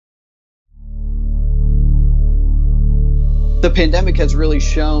The pandemic has really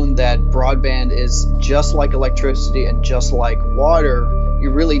shown that broadband is just like electricity and just like water. You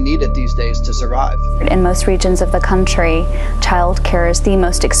really need it these days to survive. In most regions of the country, childcare is the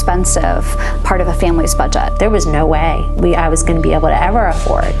most expensive part of a family's budget. There was no way I was going to be able to ever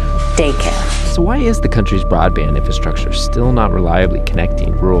afford daycare. So why is the country's broadband infrastructure still not reliably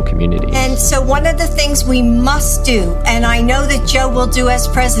connecting rural communities? And so one of the things we must do, and I know that Joe will do as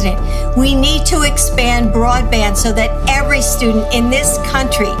president, we need to expand broadband so that every student in this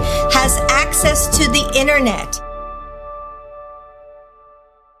country has access to the internet.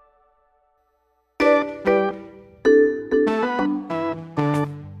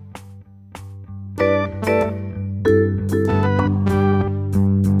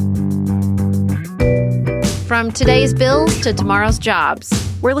 From today's bills to tomorrow's jobs.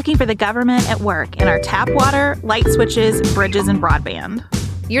 We're looking for the government at work in our tap water, light switches, bridges, and broadband.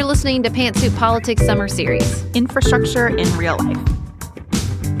 You're listening to Pantsuit Politics Summer Series. Infrastructure in real life.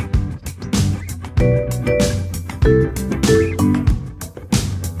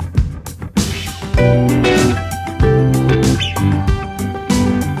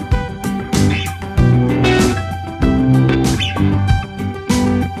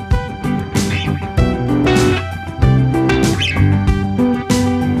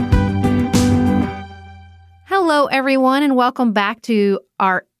 Hello, everyone, and welcome back to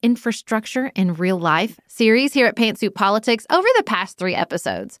our Infrastructure in Real Life series here at Pantsuit Politics. Over the past 3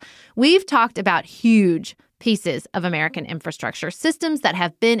 episodes, we've talked about huge pieces of American infrastructure, systems that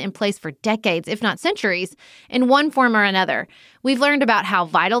have been in place for decades, if not centuries, in one form or another. We've learned about how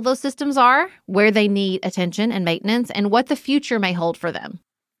vital those systems are, where they need attention and maintenance, and what the future may hold for them.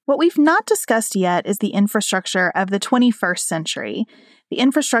 What we've not discussed yet is the infrastructure of the 21st century. The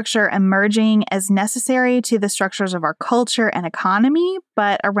infrastructure emerging as necessary to the structures of our culture and economy,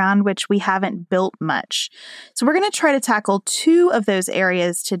 but around which we haven't built much. So we're going to try to tackle 2 of those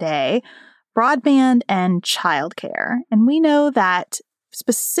areas today, broadband and childcare. And we know that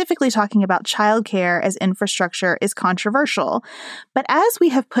specifically talking about childcare as infrastructure is controversial. But as we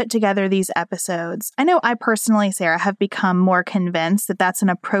have put together these episodes, I know I personally, Sarah, have become more convinced that that's an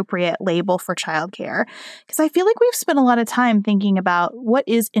appropriate label for childcare, because I feel like we've spent a lot of time thinking about what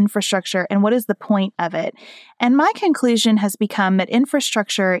is infrastructure and what is the point of it. And my conclusion has become that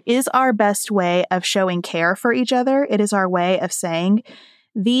infrastructure is our best way of showing care for each other. It is our way of saying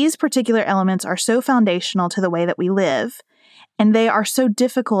these particular elements are so foundational to the way that we live. And they are so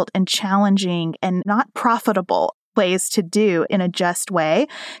difficult and challenging and not profitable ways to do in a just way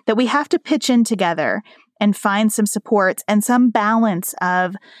that we have to pitch in together and find some supports and some balance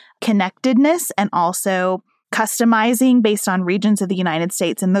of connectedness and also customizing based on regions of the United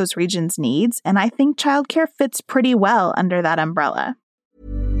States and those regions' needs. And I think childcare fits pretty well under that umbrella.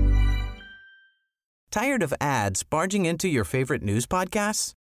 Tired of ads barging into your favorite news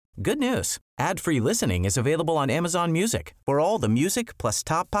podcasts? Good news. Ad-free listening is available on Amazon Music for all the music plus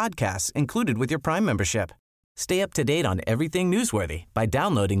top podcasts included with your Prime membership. Stay up to date on everything newsworthy by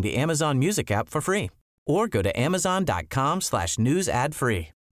downloading the Amazon Music app for free or go to amazon.com/news ad free.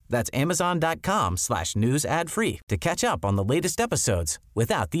 That's amazon.com/news ad free to catch up on the latest episodes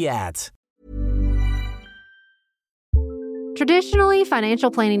without the ads. Traditionally,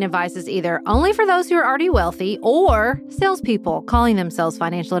 financial planning advice is either only for those who are already wealthy or salespeople calling themselves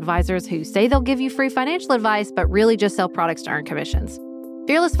financial advisors who say they'll give you free financial advice but really just sell products to earn commissions.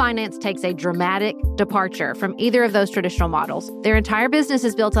 Fearless Finance takes a dramatic departure from either of those traditional models. Their entire business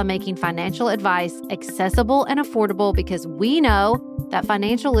is built on making financial advice accessible and affordable because we know that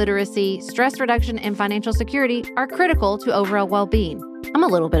financial literacy, stress reduction, and financial security are critical to overall well-being. I'm a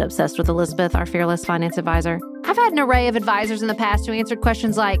little bit obsessed with Elizabeth, our Fearless Finance advisor. I've had an array of advisors in the past who answered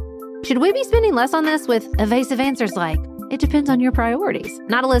questions like, should we be spending less on this, with evasive answers like, it depends on your priorities.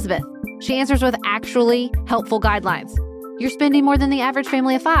 Not Elizabeth. She answers with actually helpful guidelines. You're spending more than the average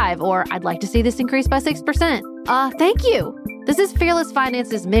family of 5, or I'd like to see this increase by 6%. Thank you. This is Fearless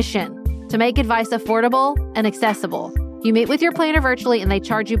Finance's mission, to make advice affordable and accessible. You meet with your planner virtually and they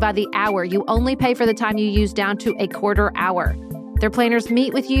charge you by the hour. You only pay for the time you use down to a quarter hour. Their planners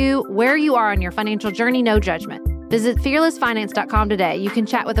meet with you where you are on your financial journey, no judgment. Visit fearlessfinance.com today. You can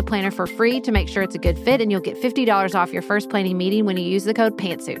chat with a planner for free to make sure it's a good fit, and you'll get $50 off your first planning meeting when you use the code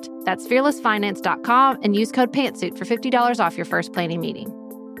PANTSUIT. That's fearlessfinance.com and use code PANTSUIT for $50 off your first planning meeting.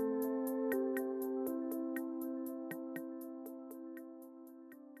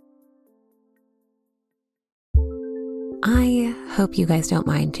 I hope you guys don't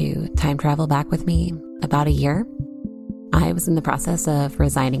mind to time travel back with me about a year. I was in the process of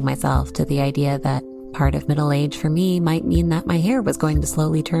resigning myself to the idea that part of middle age for me might mean that my hair was going to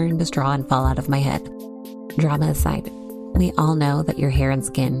slowly turn to straw and fall out of my head. Drama aside, We all know that your hair and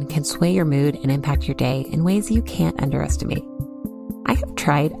skin can sway your mood and impact your day in ways you can't underestimate. I have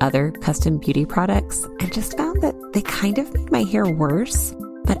tried other custom beauty products and just found that they kind of made my hair worse.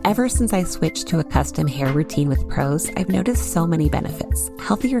 But ever since I switched to a custom hair routine with Prose, I've noticed so many benefits.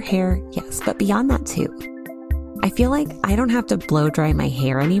 Healthier hair, yes, but beyond that too. I feel like I don't have to blow dry my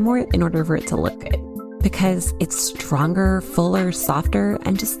hair anymore in order for it to look good, because it's stronger, fuller, softer,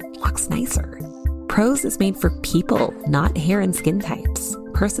 and just looks nicer. Prose is made for people, not hair and skin types.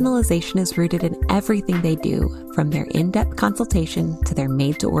 Personalization is rooted in everything they do, from their in-depth consultation to their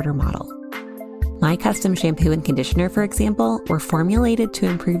made-to-order model. My custom shampoo and conditioner, for example, were formulated to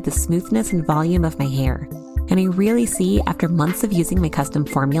improve the smoothness and volume of my hair. And I really see, after months of using my custom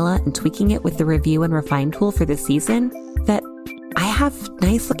formula and tweaking it with the Review and Refine tool for this season, that I have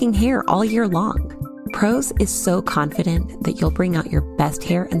nice-looking hair all year long. Prose is so confident that you'll bring out your best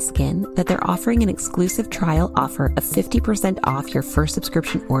hair and skin that they're offering an exclusive trial offer of 50% off your first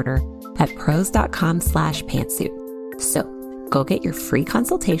subscription order at prose.com/pantsuit. So go get your free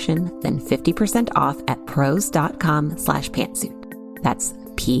consultation, then 50% off at prose.com/pantsuit. That's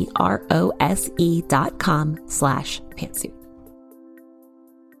prose.com/pantsuit.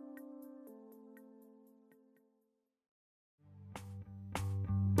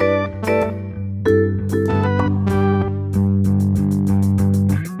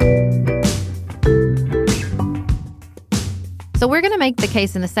 So we're going to make the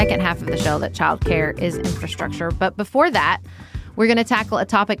case in the second half of the show that childcare is infrastructure. But before that, we're going to tackle a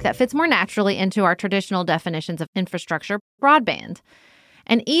topic that fits more naturally into our traditional definitions of infrastructure, broadband.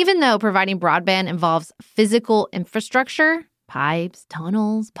 And even though providing broadband involves physical infrastructure, pipes,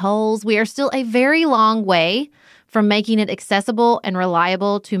 tunnels, poles, we are still a very long way from making it accessible and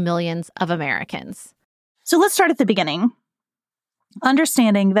reliable to millions of Americans. So let's start at the beginning.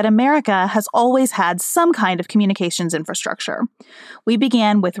 Understanding that America has always had some kind of communications infrastructure. We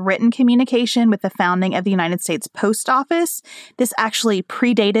began with written communication with the founding of the United States Post Office. This actually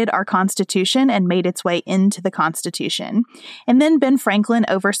predated our Constitution and made its way into the Constitution. And then Ben Franklin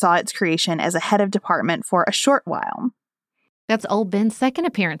oversaw its creation as a head of department for a short while. That's old Ben's second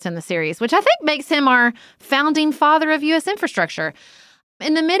appearance in the series, which I think makes him our founding father of U.S. infrastructure.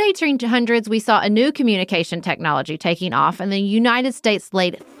 In the mid-1800s, we saw a new communication technology taking off, and the United States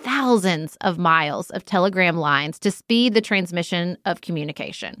laid thousands of miles of telegram lines to speed the transmission of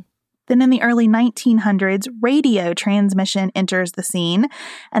communication. Then in the early 1900s, radio transmission enters the scene,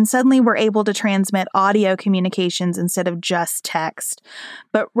 and suddenly we're able to transmit audio communications instead of just text.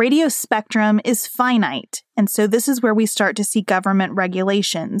 But radio spectrum is finite, and so this is where we start to see government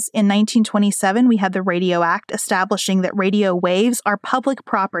regulations. In 1927, we had the Radio Act establishing that radio waves are public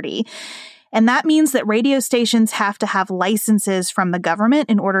property. And that means that radio stations have to have licenses from the government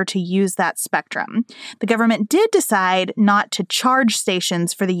in order to use that spectrum. The government did decide not to charge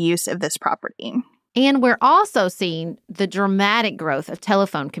stations for the use of this property. And we're also seeing the dramatic growth of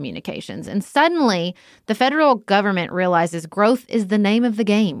telephone communications. And suddenly, the federal government realizes growth is the name of the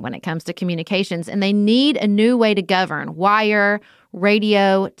game when it comes to communications, and they need a new way to govern wire,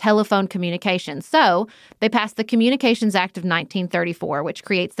 radio, telephone communications. So they passed the Communications Act of 1934, which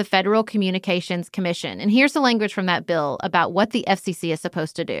creates the Federal Communications Commission. And here's the language from that bill about what the FCC is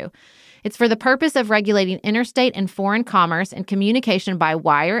supposed to do. It's for the purpose of regulating interstate and foreign commerce and communication by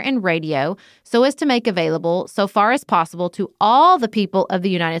wire and radio so as to make available, so far as possible, to all the people of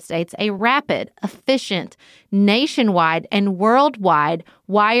the United States a rapid, efficient, nationwide, and worldwide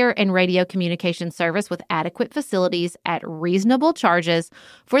wire and radio communication service with adequate facilities at reasonable charges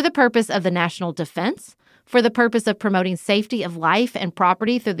for the purpose of the national defense, for the purpose of promoting safety of life and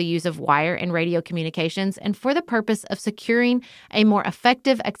property through the use of wire and radio communications, and for the purpose of securing a more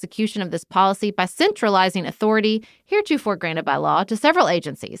effective execution of this policy by centralizing authority heretofore granted by law to several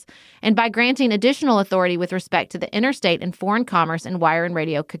agencies, and by granting additional authority with respect to the interstate and foreign commerce and wire and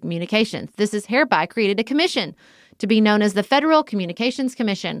radio communications. This is hereby created a commission to be known as the Federal Communications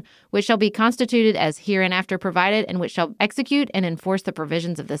Commission, which shall be constituted as hereinafter provided and which shall execute and enforce the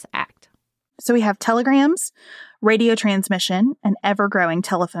provisions of this act. So we have telegrams, radio transmission, an ever-growing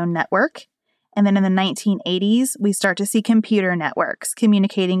telephone network, and then in the 1980s, we start to see computer networks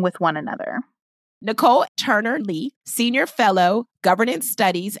communicating with one another. Nicole Turner Lee, Senior Fellow, Governance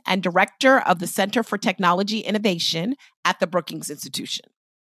Studies, and Director of the Center for Technology Innovation at the Brookings Institution.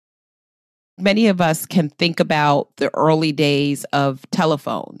 Many of us can think about the early days of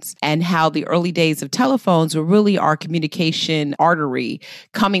telephones and how the early days of telephones were really our communication artery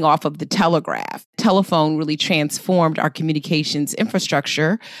coming off of the telegraph. Telephone really transformed our communications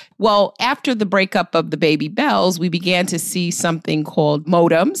infrastructure. Well, after the breakup of the baby bells, we began to see something called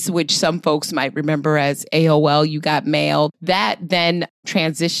modems, which some folks might remember as AOL, you got mail. That then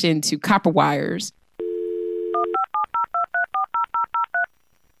transitioned to copper wires,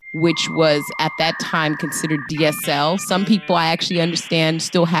 which was at that time considered DSL. Some people, I actually understand,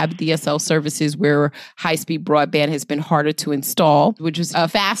 still have DSL services where high-speed broadband has been harder to install, which was a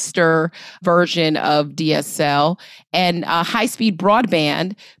faster version of DSL. And high-speed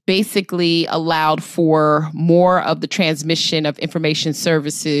broadband basically allowed for more of the transmission of information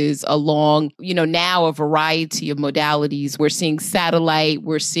services along, now a variety of modalities. We're seeing satellite,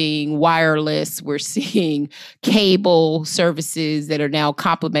 we're seeing wireless, we're seeing cable services that are now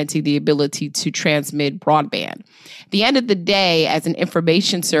complementing the ability to transmit broadband. At the end of the day, as an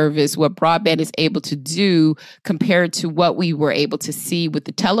information service, what broadband is able to do compared to what we were able to see with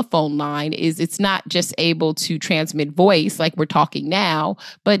the telephone line is it's not just able to transmit voice like we're talking now,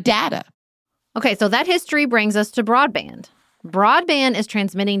 but data. Okay, so that history brings us to broadband. Broadband is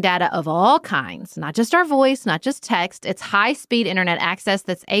transmitting data of all kinds, not just our voice, not just text. It's high-speed internet access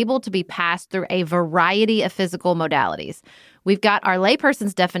that's able to be passed through a variety of physical modalities. We've got our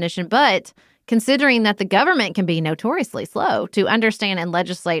layperson's definition, but considering that the government can be notoriously slow to understand and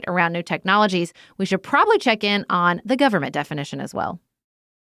legislate around new technologies, we should probably check in on the government definition as well.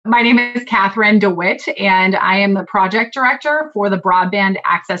 My name is Catherine DeWitt, and I am the project director for the Broadband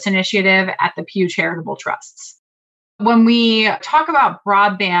Access Initiative at the Pew Charitable Trusts. When we talk about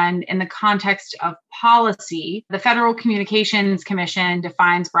broadband in the context of policy, the Federal Communications Commission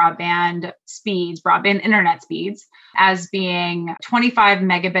defines broadband speeds, broadband internet speeds, as being 25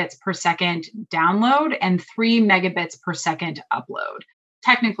 megabits per second download and 3 megabits per second upload.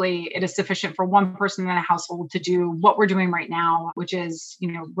 Technically, it is sufficient for one person in a household to do what we're doing right now, which is,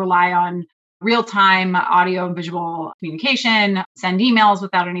 rely on real-time audio and visual communication, send emails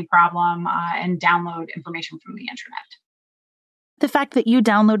without any problem, and download information from the internet. The fact that you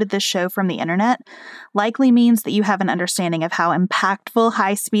downloaded this show from the internet likely means that you have an understanding of how impactful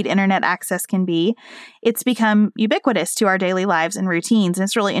high-speed internet access can be. It's become ubiquitous to our daily lives and routines, and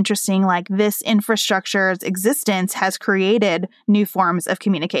it's really interesting, this infrastructure's existence has created new forms of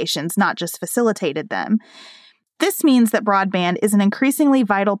communications, not just facilitated them. This means that broadband is an increasingly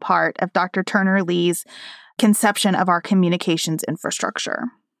vital part of Dr. Turner Lee's conception of our communications infrastructure.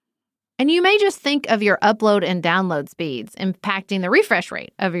 And you may just think of your upload and download speeds impacting the refresh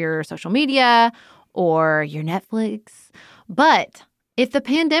rate of your social media or your Netflix. But if the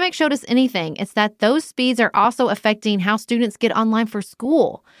pandemic showed us anything, it's that those speeds are also affecting how students get online for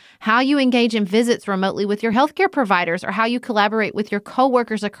school, how you engage in visits remotely with your healthcare providers, or how you collaborate with your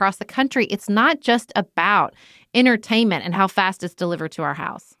coworkers across the country. It's not just about entertainment and how fast it's delivered to our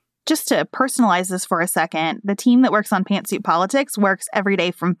house. Just to personalize this for a second, the team that works on Pantsuit Politics works every day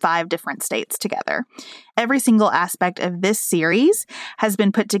from 5 different states together. Every single aspect of this series has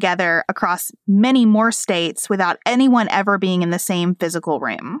been put together across many more states without anyone ever being in the same physical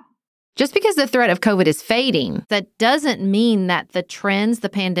room. Just because the threat of COVID is fading, that doesn't mean that the trends the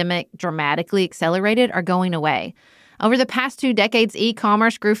pandemic dramatically accelerated are going away. Over the past 2 decades,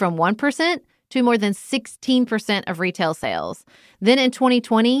 e-commerce grew from 1% to more than 16% of retail sales. Then in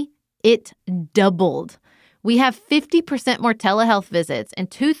 2020, it doubled. We have 50% more telehealth visits, and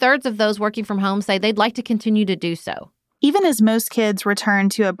 2/3 of those working from home say they'd like to continue to do so. Even as most kids return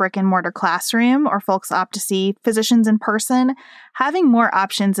to a brick-and-mortar classroom or folks opt to see physicians in person, having more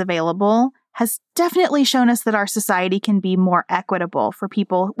options available has definitely shown us that our society can be more equitable for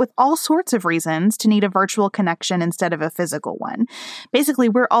people with all sorts of reasons to need a virtual connection instead of a physical one. Basically,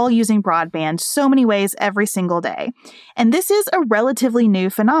 we're all using broadband so many ways every single day. And this is a relatively new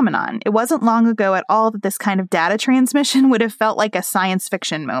phenomenon. It wasn't long ago at all that this kind of data transmission would have felt like a science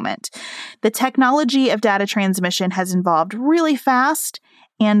fiction moment. The technology of data transmission has evolved really fast,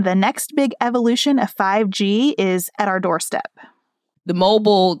 and the next big evolution of 5G is at our doorstep. The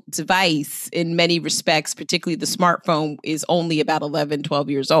mobile device, in many respects, particularly the smartphone, is only about 11, 12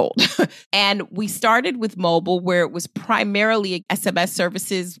 years old. And we started with mobile, where it was primarily SMS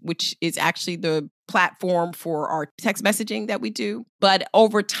services, which is actually the platform for our text messaging that we do. But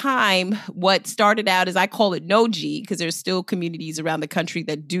over time, what started out is, I call it no G, because there's still communities around the country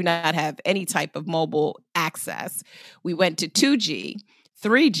that do not have any type of mobile access. We went to 2G,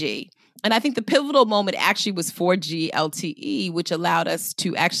 3G. And I think the pivotal moment actually was 4G LTE, which allowed us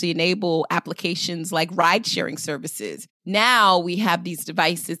to actually enable applications like ride-sharing services. Now we have these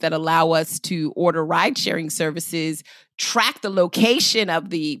devices that allow us to order ride-sharing services, track the location of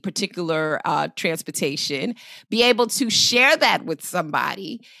the particular transportation, be able to share that with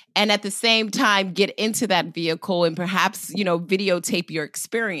somebody, and at the same time get into that vehicle and perhaps, videotape your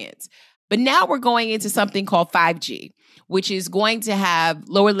experience. But now we're going into something called 5G, which is going to have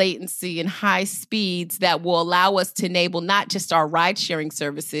lower latency and high speeds that will allow us to enable not just our ride-sharing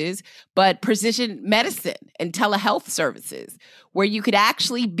services, but precision medicine and telehealth services, where you could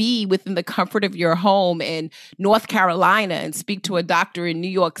actually be within the comfort of your home in North Carolina and speak to a doctor in New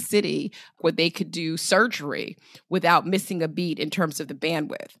York City where they could do surgery without missing a beat in terms of the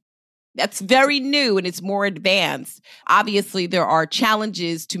bandwidth. That's very new and it's more advanced. Obviously, there are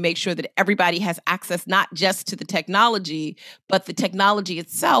challenges to make sure that everybody has access not just to the technology, but the technology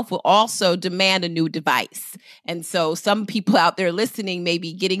itself will also demand a new device. And so some people out there listening may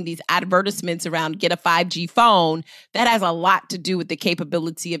be getting these advertisements around get a 5G phone. That has a lot to do with the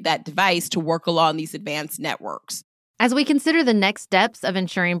capability of that device to work along these advanced networks. As we consider the next steps of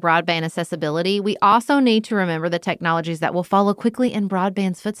ensuring broadband accessibility, we also need to remember the technologies that will follow quickly in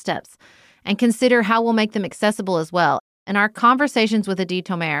broadband's footsteps and consider how we'll make them accessible as well. In our conversations with Adi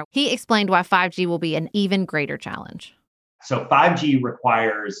Tomer, he explained why 5G will be an even greater challenge. So 5G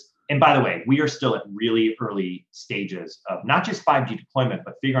requires, and by the way, we are still at really early stages of not just 5G deployment,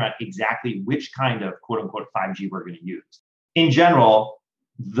 but figuring out exactly which kind of quote unquote 5G we're going to use. In general,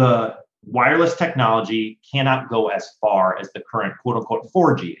 the wireless technology cannot go as far as the current quote unquote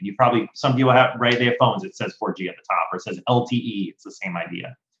 4G. And some people have, right? They have phones, it says 4G at the top, or it says LTE. It's the same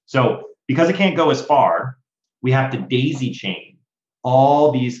idea. So because it can't go as far, we have to daisy chain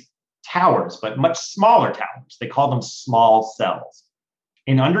all these towers, but much smaller towers. They call them small cells.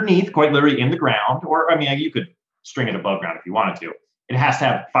 And underneath, quite literally in the ground, you could string it above ground if you wanted to, it has to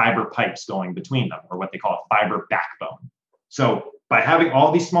have fiber pipes going between them, or what they call a fiber backbone. So by having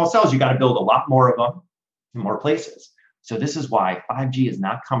all these small cells, you got to build a lot more of them in more places. So this is why 5G is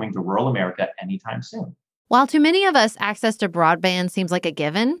not coming to rural America anytime soon. While to many of us, access to broadband seems like a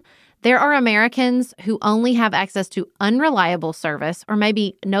given, there are Americans who only have access to unreliable service or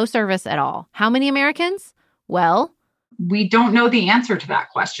maybe no service at all. How many Americans? Well, we don't know the answer to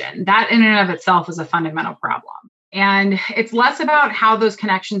that question. That in and of itself is a fundamental problem. And it's less about how those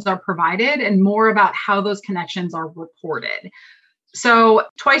connections are provided and more about how those connections are reported. So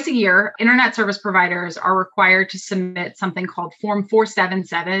twice a year, internet service providers are required to submit something called Form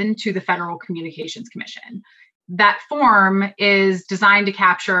 477 to the Federal Communications Commission. That form is designed to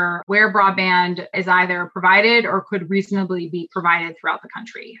capture where broadband is either provided or could reasonably be provided throughout the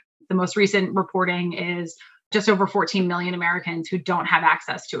country. The most recent reporting is just over 14 million Americans who don't have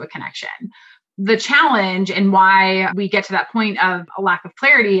access to a connection. The challenge and why we get to that point of a lack of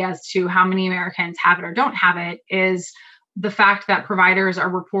clarity as to how many Americans have it or don't have it is the fact that providers are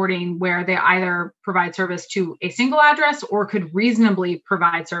reporting where they either provide service to a single address or could reasonably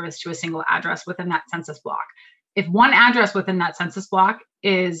provide service to a single address within that census block. If one address within that census block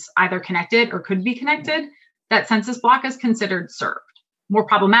is either connected or could be connected, that census block is considered served. More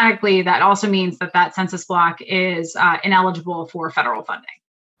problematically, that also means that that census block is ineligible for federal funding.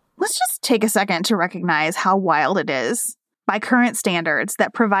 Let's just take a second to recognize how wild it is. By current standards,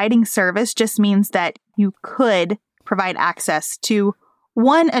 that providing service just means that you could provide access to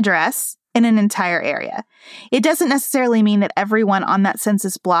one address in an entire area. It doesn't necessarily mean that everyone on that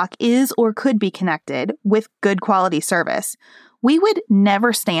census block is or could be connected with good quality service. We would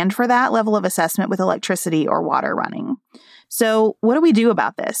never stand for that level of assessment with electricity or water running. So what do we do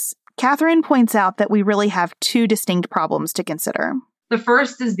about this? Catherine points out that we really have two distinct problems to consider. The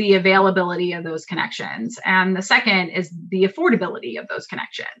first is the availability of those connections, and the second is the affordability of those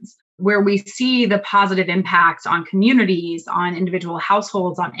connections. Where we see the positive impacts on communities, on individual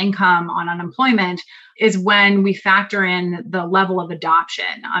households, on income, on unemployment, is when we factor in the level of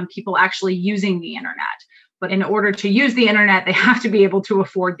adoption on people actually using the internet. But in order to use the internet, they have to be able to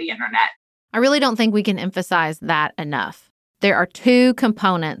afford the internet. I really don't think we can emphasize that enough. There are two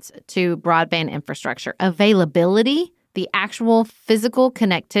components to broadband infrastructure: availability, the actual physical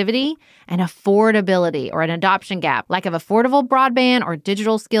connectivity, and affordability, or an adoption gap, like of affordable broadband or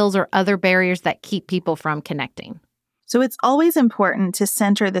digital skills or other barriers that keep people from connecting. So it's always important to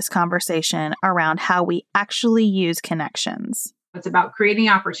center this conversation around how we actually use connections. It's about creating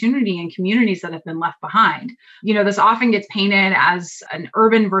opportunity in communities that have been left behind. This often gets painted as an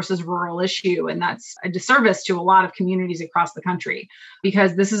urban versus rural issue, and that's a disservice to a lot of communities across the country,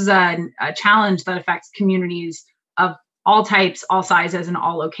 because this is a challenge that affects communities of all types, all sizes, and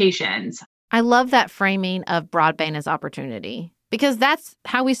all locations. I love that framing of broadband as opportunity, because that's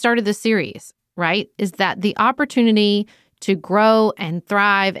how we started the series, right, is that the opportunity to grow and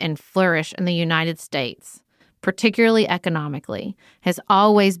thrive and flourish in the United States, particularly economically, has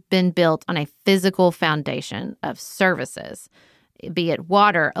always been built on a physical foundation of services, be it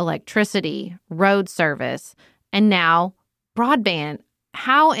water, electricity, road service, and now broadband.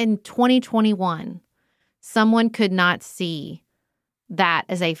 How in 2021 someone could not see that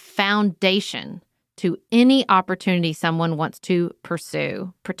as a foundation to any opportunity someone wants to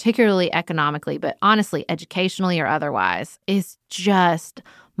pursue, particularly economically, but honestly, educationally or otherwise, is just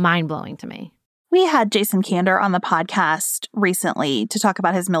mind-blowing to me. We had Jason Kander on the podcast recently to talk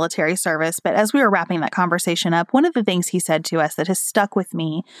about his military service, but as we were wrapping that conversation up, one of the things he said to us that has stuck with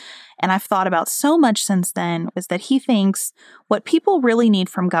me, and I've thought about so much since then, was that he thinks what people really need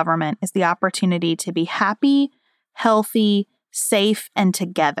from government is the opportunity to be happy, healthy, safe, and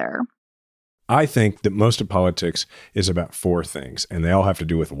together. I think that most of politics is about four things, and they all have to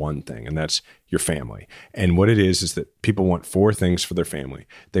do with one thing, and that's your family. And what it is that people want four things for their family.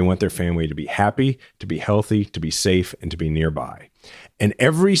 They want their family to be happy, to be healthy, to be safe, and to be nearby. And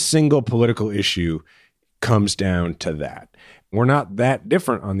every single political issue comes down to that. We're not that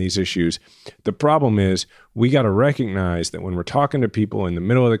different on these issues. The problem is we got to recognize that when we're talking to people in the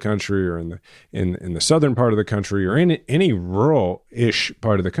middle of the country or in the southern part of the country or in any rural-ish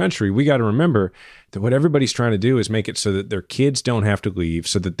part of the country, we got to remember that what everybody's trying to do is make it so that their kids don't have to leave,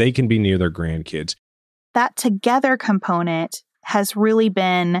 so that they can be near their grandkids. That together component has really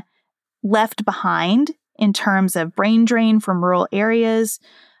been left behind in terms of brain drain from rural areas,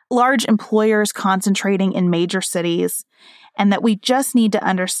 large employers concentrating in major cities, and that we just need to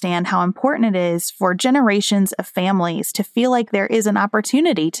understand how important it is for generations of families to feel like there is an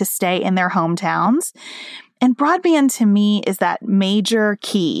opportunity to stay in their hometowns. And broadband, to me, is that major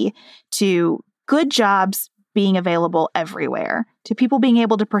key to good jobs being available everywhere, to people being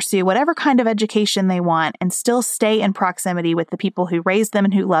able to pursue whatever kind of education they want and still stay in proximity with the people who raised them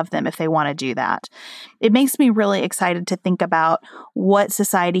and who love them if they want to do that. It makes me really excited to think about what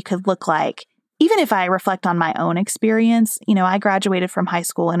society could look like. Even if I reflect on my own experience, I graduated from high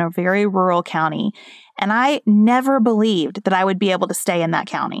school in a very rural county, and I never believed that I would be able to stay in that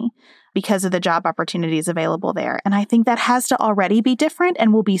county because of the job opportunities available there. And I think that has to already be different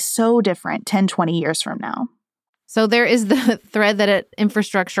and will be so different 10, 20 years from now. So there is the thread that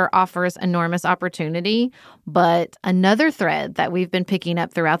infrastructure offers enormous opportunity, but another thread that we've been picking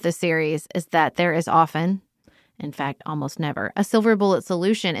up throughout this series is that there is often, in fact, almost never, a silver bullet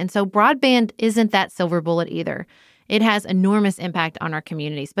solution. And so broadband isn't that silver bullet either. It has enormous impact on our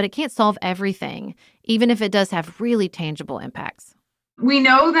communities, but it can't solve everything, even if it does have really tangible impacts. We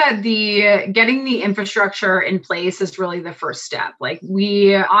know that getting the infrastructure in place is really the first step. Like,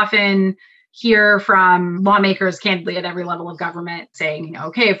 we often hear from lawmakers candidly at every level of government saying,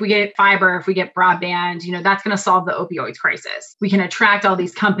 okay, if we get fiber, if we get broadband, that's going to solve the opioids crisis. We can attract all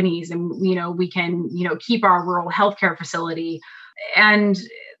these companies and, we can, keep our rural healthcare facility. And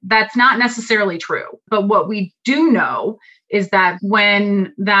that's not necessarily true. But what we do know is that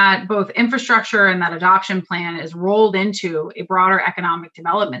when that both infrastructure and that adoption plan is rolled into a broader economic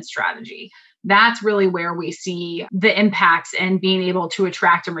development strategy, that's really where we see the impacts and being able to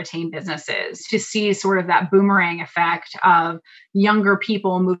attract and retain businesses, to see sort of that boomerang effect of younger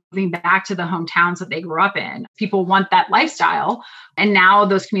people moving back to the hometowns that they grew up in. People want that lifestyle. And now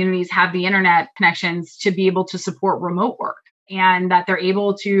those communities have the internet connections to be able to support remote work, and that they're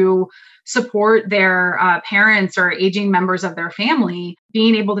able to support their parents or aging members of their family,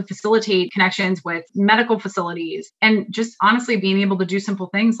 being able to facilitate connections with medical facilities, and just honestly being able to do simple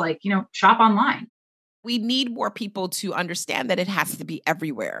things like, shop online. We need more people to understand that it has to be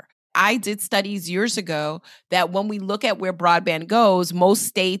everywhere. I did studies years ago that when we look at where broadband goes, most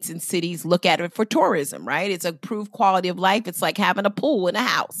states and cities look at it for tourism, right? It's a improved quality of life. It's like having a pool in a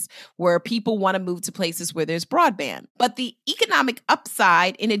house where people want to move to places where there's broadband. But the economic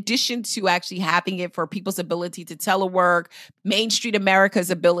upside, in addition to actually having it for people's ability to telework, Main Street America's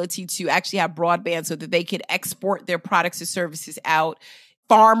ability to actually have broadband so that they could export their products and services out,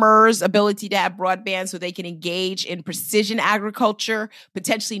 farmers' ability to have broadband so they can engage in precision agriculture,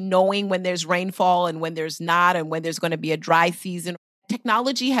 potentially knowing when there's rainfall and when there's not, and when there's going to be a dry season.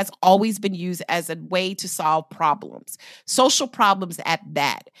 Technology has always been used as a way to solve problems, social problems at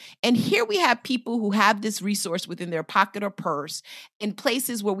that. And here we have people who have this resource within their pocket or purse in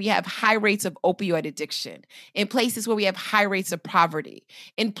places where we have high rates of opioid addiction, in places where we have high rates of poverty,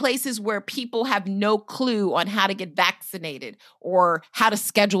 in places where people have no clue on how to get vaccinated or how to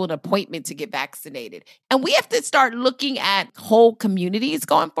schedule an appointment to get vaccinated. And we have to start looking at whole communities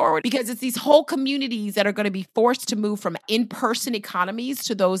going forward, because it's these whole communities that are going to be forced to move from in-person economy economies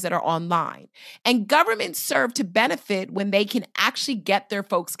to those that are online. And governments serve to benefit when they can actually get their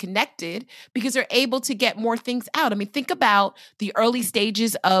folks connected because they're able to get more things out. I mean, think about the early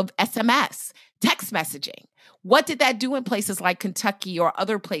stages of SMS, text messaging. What did that do in places like Kentucky or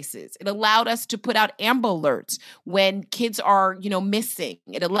other places? It allowed us to put out Amber Alerts when kids are, missing.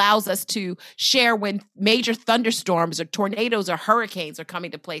 It allows us to share when major thunderstorms or tornadoes or hurricanes are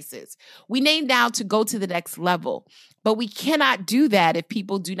coming to places. We need now to go to the next level, but we cannot do that if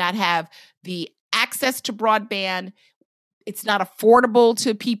people do not have the access to broadband. It's not affordable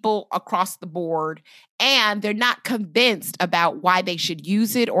to people across the board, and they're not convinced about why they should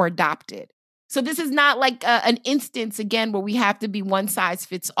use it or adopt it. So this is not like an instance, again, where we have to be one size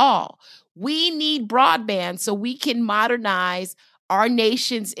fits all. We need broadband so we can modernize our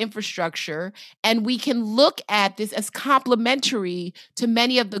nation's infrastructure, and we can look at this as complementary to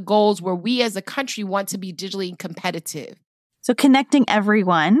many of the goals where we as a country want to be digitally competitive. So connecting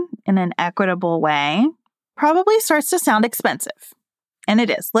everyone in an equitable way probably starts to sound expensive. And it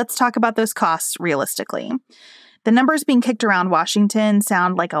is. Let's talk about those costs realistically. The numbers being kicked around Washington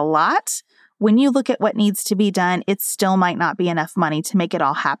sound like a lot. When you look at what needs to be done, it still might not be enough money to make it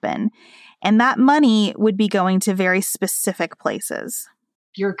all happen. And that money would be going to very specific places.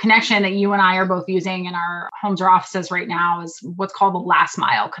 Your connection that you and I are both using in our homes or offices right now is what's called the last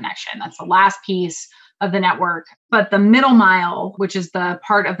mile connection. That's the last piece of the network. But the middle mile, which is the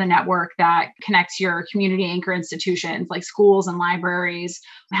part of the network that connects your community anchor institutions like schools and libraries,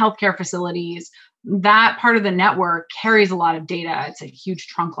 healthcare facilities, that part of the network carries a lot of data. It's a huge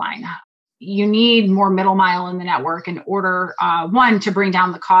trunk line. You need more middle mile in the network in order, one, to bring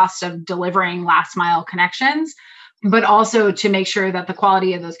down the cost of delivering last mile connections, but also to make sure that the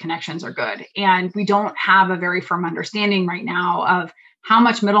quality of those connections are good. And we don't have a very firm understanding right now of how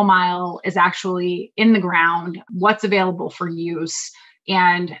much middle mile is actually in the ground, what's available for use,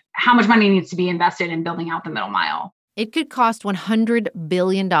 and how much money needs to be invested in building out the middle mile. It could cost $100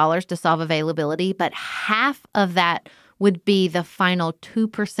 billion to solve availability, but half of that would be the final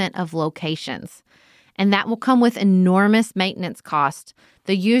 2% of locations. And that will come with enormous maintenance costs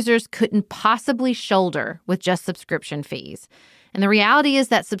the users couldn't possibly shoulder with just subscription fees. And the reality is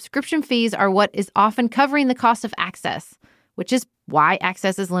that subscription fees are what is often covering the cost of access, which is why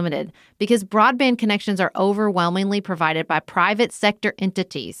access is limited, because broadband connections are overwhelmingly provided by private sector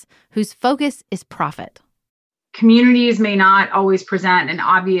entities whose focus is profit. Communities may not always present an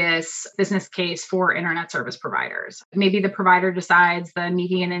obvious business case for internet service providers. Maybe the provider decides the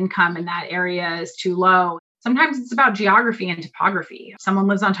median income in that area is too low. Sometimes it's about geography and topography. Someone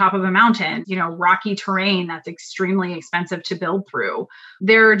lives on top of a mountain, rocky terrain that's extremely expensive to build through.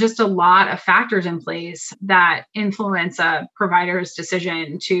 There are just a lot of factors in place that influence a provider's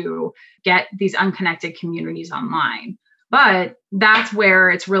decision to get these unconnected communities online. But that's where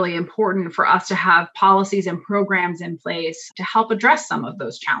it's really important for us to have policies and programs in place to help address some of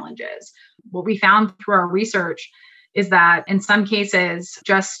those challenges. What we found through our research is that in some cases,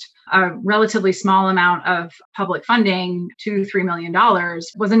 just a relatively small amount of public funding, $2-3 million,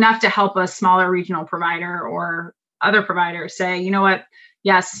 was enough to help a smaller regional provider or other providers say, you know what,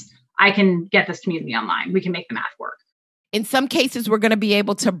 yes, I can get this community online. We can make the math work. In some cases, we're going to be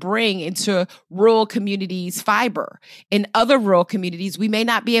able to bring into rural communities fiber. In other rural communities, we may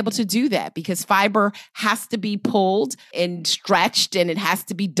not be able to do that because fiber has to be pulled and stretched and it has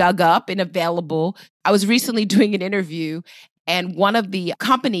to be dug up and available. I was recently doing an interview, and one of the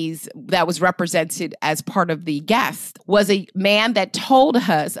companies that was represented as part of the guest was a man that told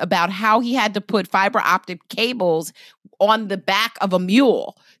us about how he had to put fiber optic cables on the back of a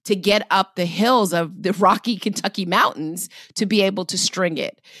mule to get up the hills of the rocky Kentucky mountains to be able to string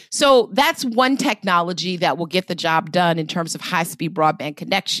it. So that's one technology that will get the job done in terms of high-speed broadband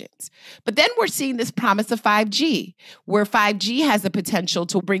connections. But then we're seeing this promise of 5G, where 5G has the potential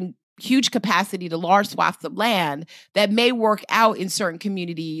to bring huge capacity to large swaths of land that may work out in certain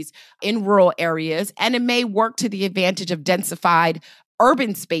communities in rural areas, and it may work to the advantage of densified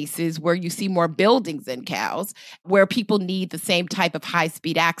urban spaces where you see more buildings and cows, where people need the same type of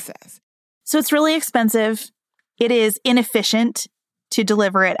high-speed access. So it's really expensive. It is inefficient to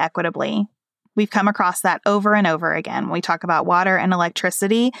deliver it equitably. We've come across that over and over again. When we talk about water and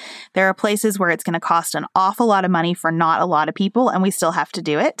electricity, there are places where it's going to cost an awful lot of money for not a lot of people, and we still have to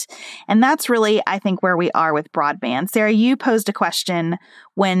do it. And that's really, I think, where we are with broadband. Sarah, you posed a question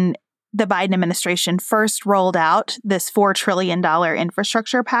when the Biden administration first rolled out this $4 trillion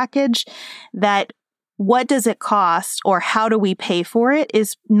infrastructure package, that what does it cost or how do we pay for it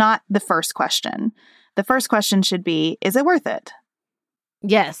is not the first question. The first question should be, is it worth it?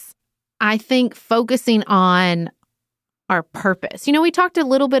 Yes. I think focusing on our purpose. We talked a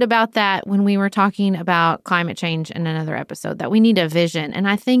little bit about that when we were talking about climate change in another episode, that we need a vision. And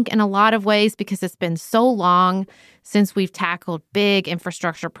I think in a lot of ways, because it's been so long since we've tackled big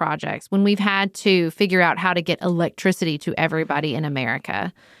infrastructure projects, when we've had to figure out how to get electricity to everybody in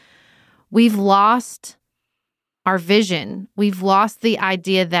America, we've lost our vision. We've lost the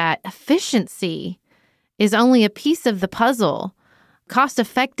idea that efficiency is only a piece of the puzzle. Cost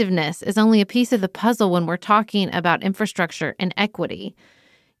effectiveness is only a piece of the puzzle when we're talking about infrastructure and equity.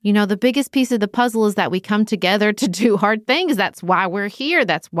 The biggest piece of the puzzle is that we come together to do hard things. That's why we're here.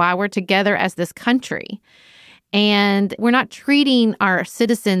 That's why we're together as this country. And we're not treating our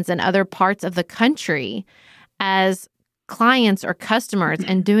citizens in other parts of the country as clients or customers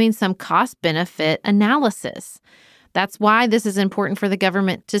and doing some cost-benefit analysis. That's why this is important for the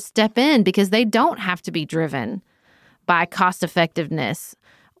government to step in, because they don't have to be driven by cost effectiveness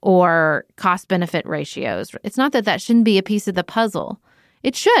or cost benefit ratios. It's not that that shouldn't be a piece of the puzzle.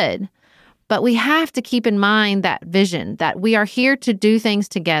 It should. But we have to keep in mind that vision, that we are here to do things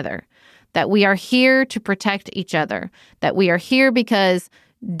together, that we are here to protect each other, that we are here because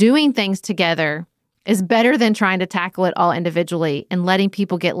doing things together is better than trying to tackle it all individually and letting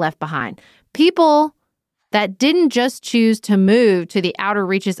people get left behind. People that didn't just choose to move to the outer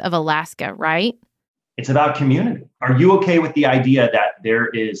reaches of Alaska, right? It's about community. Are you okay with the idea that there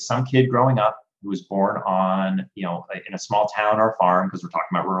is some kid growing up who was born on, in a small town or farm, because we're talking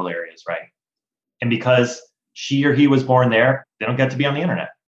about rural areas, right? And because she or he was born there, they don't get to be on the internet.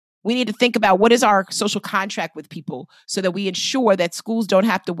 We need to think about what is our social contract with people so that we ensure that schools don't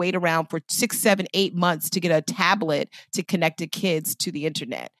have to wait around for 6, 7, 8 months to get a tablet to connect the kids to the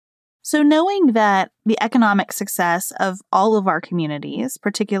internet. So knowing that the economic success of all of our communities,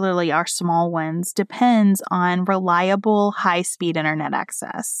 particularly our small ones, depends on reliable, high-speed internet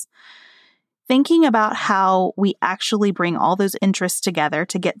access. Thinking about how we actually bring all those interests together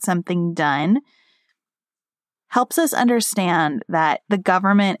to get something done helps us understand that the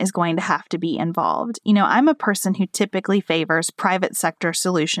government is going to have to be involved. I'm a person who typically favors private sector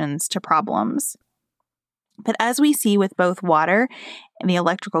solutions to problems. But as we see with both water and the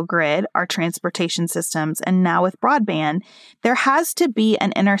electrical grid, our transportation systems, and now with broadband, there has to be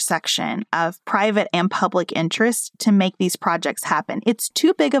an intersection of private and public interest to make these projects happen. It's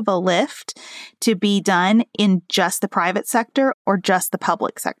too big of a lift to be done in just the private sector or just the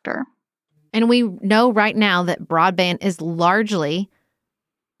public sector. And we know right now that broadband is largely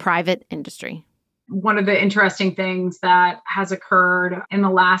private industry. One of the interesting things that has occurred in the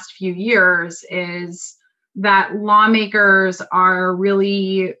last few years is that lawmakers are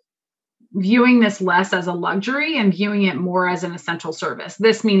really viewing this less as a luxury and viewing it more as an essential service,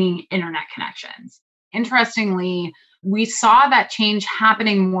 this meaning internet connections. Interestingly, we saw that change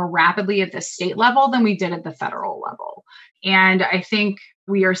happening more rapidly at the state level than we did at the federal level. And I think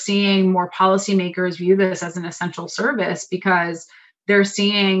we are seeing more policymakers view this as an essential service because they're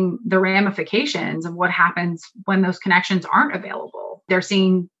seeing the ramifications of what happens when those connections aren't available. They're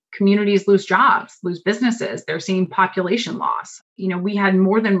seeing communities lose jobs, lose businesses. They're seeing population loss. We had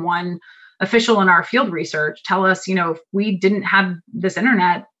more than one official in our field research tell us, if we didn't have this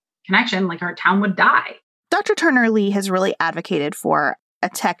internet connection, our town would die. Dr. Turner-Lee has really advocated for a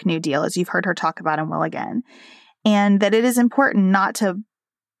tech new deal, as you've heard her talk about and will again, and that it is important not to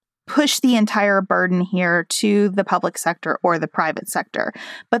push the entire burden here to the public sector or the private sector,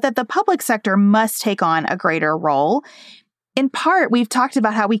 but that the public sector must take on a greater role. In part, we've talked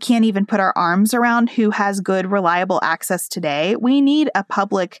about how we can't even put our arms around who has good, reliable access today. We need a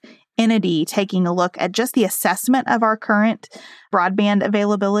public entity taking a look at just the assessment of our current broadband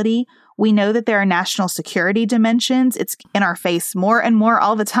availability. We know that there are national security dimensions. It's in our face more and more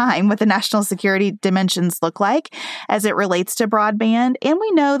all the time what the national security dimensions look like as it relates to broadband. And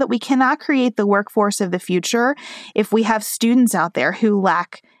we know that we cannot create the workforce of the future if we have students out there who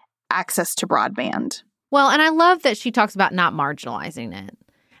lack access to broadband. Well, and I love that she talks about not marginalizing it.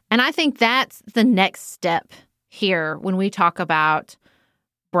 And I think that's the next step here when we talk about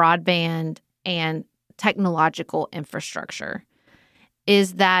broadband and technological infrastructure,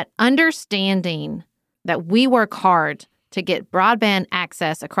 is that understanding that we work hard to get broadband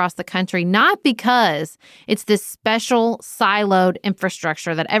access across the country, not because it's this special siloed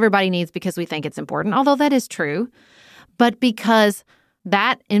infrastructure that everybody needs because we think it's important, although that is true, but because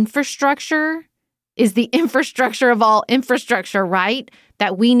that infrastructure is the infrastructure of all infrastructure, right?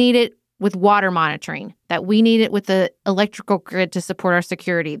 That we need it with water monitoring, that we need it with the electrical grid to support our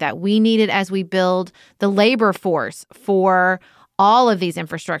security, that we need it as we build the labor force for all of these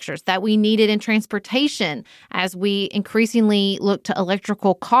infrastructures that we needed in transportation as we increasingly look to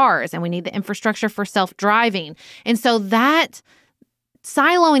electrical cars, and we need the infrastructure for self-driving. And so that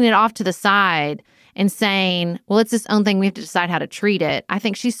siloing it off to the side and saying, well, it's its own thing, we have to decide how to treat it. I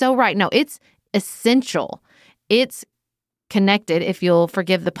think she's so right. No, it's essential. It's connected, if you'll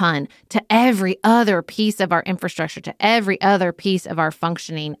forgive the pun, to every other piece of our infrastructure, to every other piece of our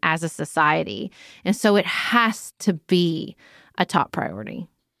functioning as a society. And so it has to be a top priority.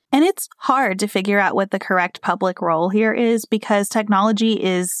 And it's hard to figure out what the correct public role here is because technology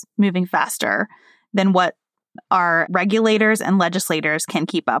is moving faster than what our regulators and legislators can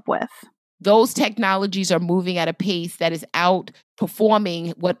keep up with. Those technologies are moving at a pace that is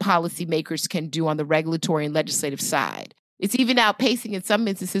outperforming what policymakers can do on the regulatory and legislative side. It's even outpacing, in some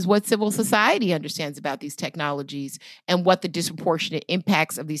instances, what civil society understands about these technologies and what the disproportionate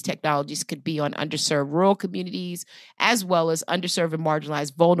impacts of these technologies could be on underserved rural communities, as well as underserved and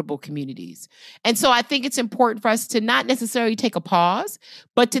marginalized vulnerable communities. And so I think it's important for us to not necessarily take a pause,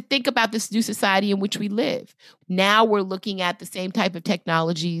 but to think about this new society in which we live. Now we're looking at the same type of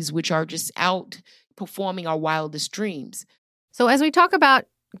technologies which are just outperforming our wildest dreams. So as we talk about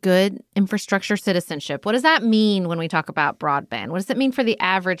good infrastructure citizenship, what does that mean when we talk about broadband? What does it mean for the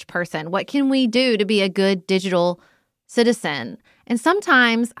average person? What can we do to be a good digital citizen? And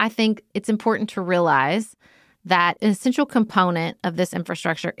sometimes I think it's important to realize that an essential component of this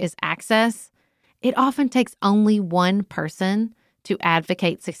infrastructure is access. It often takes only one person to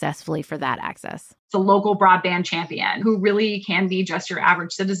advocate successfully for that access. It's a local broadband champion who really can be just your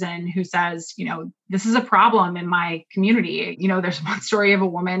average citizen who says, this is a problem in my community. There's one story of a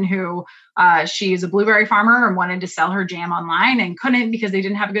woman who she's a blueberry farmer and wanted to sell her jam online and couldn't because they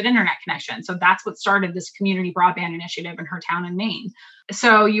didn't have a good internet connection. So that's what started this community broadband initiative in her town in Maine.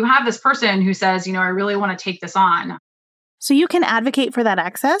 So you have this person who says, I really want to take this on. So you can advocate for that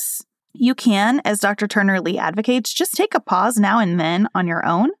access. You can, as Dr. Turner-Lee advocates, just take a pause now and then on your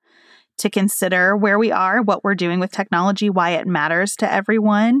own to consider where we are, what we're doing with technology, why it matters to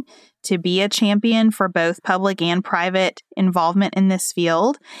everyone, to be a champion for both public and private involvement in this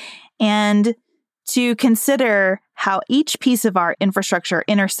field, and to consider how each piece of our infrastructure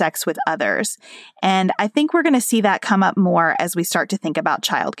intersects with others. And I think we're going to see that come up more as we start to think about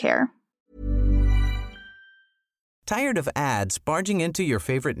childcare. Tired of ads barging into your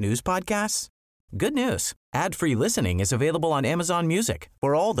favorite news podcasts? Good news. Ad-free listening is available on Amazon Music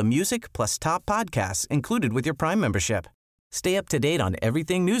for all the music plus top podcasts included with your Prime membership. Stay up to date on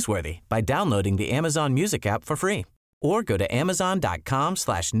everything newsworthy by downloading the Amazon Music app for free or go to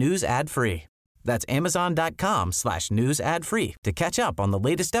amazon.com/news ad free. That's amazon.com/news ad free to catch up on the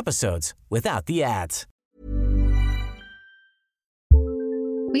latest episodes without the ads.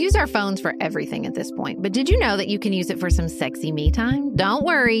 We use our phones for everything at this point, but did you know that you can use it for some sexy me time? Don't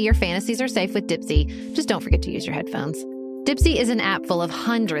worry, your fantasies are safe with Dipsea. Just don't forget to use your headphones. Dipsea is an app full of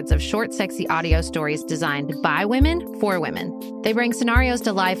hundreds of short, sexy audio stories designed by women for women. They bring scenarios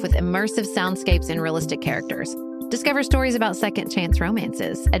to life with immersive soundscapes and realistic characters. Discover stories about second chance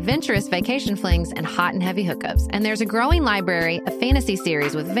romances, adventurous vacation flings, and hot and heavy hookups. And there's a growing library of fantasy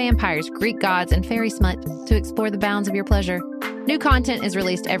series with vampires, Greek gods, and fairy smut to explore the bounds of your pleasure. New content is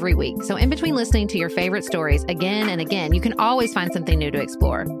released every week, so in between listening to your favorite stories again and again, you can always find something new to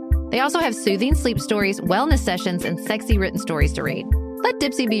explore. They also have soothing sleep stories, wellness sessions, and sexy written stories to read. Let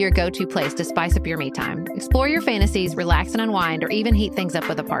Dipsea be your go-to place to spice up your me time. Explore your fantasies, relax and unwind, or even heat things up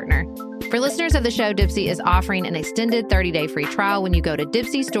with a partner. For listeners of the show, Dipsea is offering an extended 30-day free trial when you go to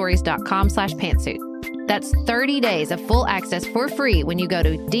dipseastories.com/pantsuit. That's 30 days of full access for free when you go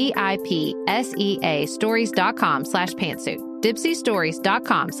to dipseastories.com/pantsuit.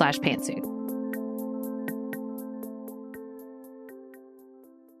 dipseastories.com/pantsuit.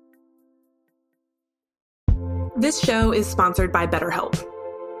 This show is sponsored by BetterHelp.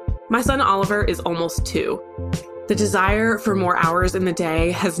 My son Oliver is almost 2. The desire for more hours in the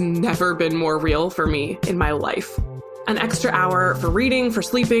day has never been more real for me in my life. An extra hour for reading, for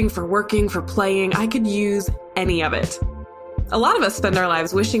sleeping, for working, for playing, I could use any of it. A lot of us spend our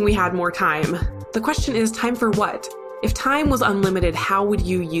lives wishing we had more time. The question is, time for what? If time was unlimited, how would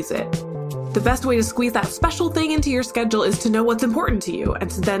you use it? The best way to squeeze that special thing into your schedule is to know what's important to you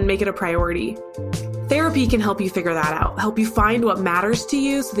and to then make it a priority. Therapy can help you figure that out, help you find what matters to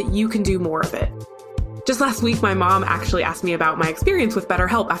you so that you can do more of it. Just last week, my mom actually asked me about my experience with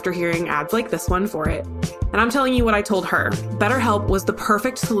BetterHelp after hearing ads like this one for it. And I'm telling you what I told her. BetterHelp was the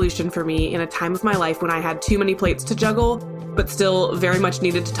perfect solution for me in a time of my life when I had too many plates to juggle, but still very much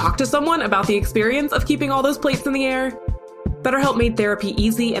needed to talk to someone about the experience of keeping all those plates in the air. BetterHelp made therapy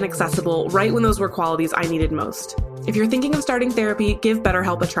easy and accessible right when those were qualities I needed most. If you're thinking of starting therapy, give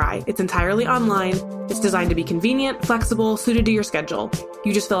BetterHelp a try. It's entirely online. It's designed to be convenient, flexible, suited to your schedule.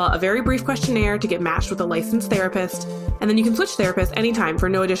 You just fill out a very brief questionnaire to get matched with a licensed therapist, and then you can switch therapists anytime for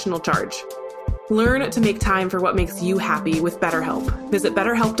no additional charge. Learn to make time for what makes you happy with BetterHelp. Visit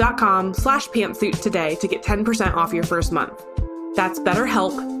BetterHelp.com/pantsuit today to get 10% off your first month. That's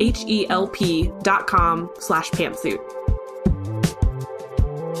BetterHelp, HELP.com/pantsuit.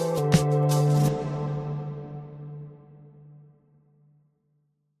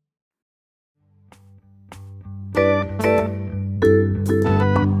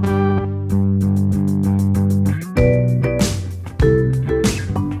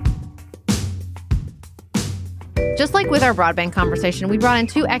 Just like with our broadband conversation, we brought in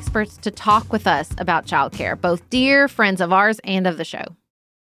two experts to talk with us about childcare, both dear friends of ours and of the show.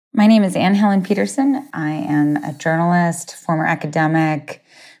 My name is Anne Helen Peterson. I am a journalist, former academic,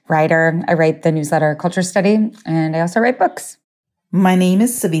 writer. I write the newsletter Culture Study, and I also write books. My name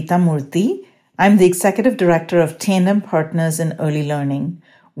is Savita Murthy. I'm the executive director of Tandem Partners in Early Learning.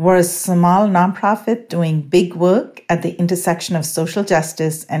 We're a small nonprofit doing big work at the intersection of social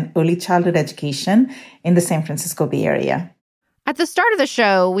justice and early childhood education in the San Francisco Bay Area. At the start of the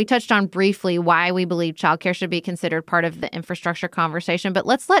show, we touched on briefly why we believe childcare should be considered part of the infrastructure conversation, but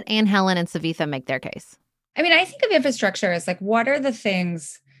let's let Anne Helen and Savita make their case. I mean, I think of infrastructure as like, what are the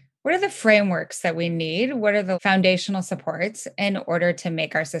frameworks that we need? What are the foundational supports in order to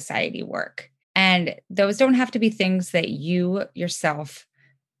make our society work? And those don't have to be things that you yourself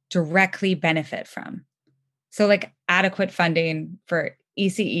directly benefit from. So like adequate funding for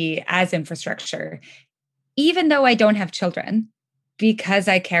ECE as infrastructure, even though I don't have children, because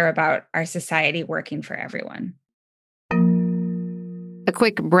I care about our society working for everyone. A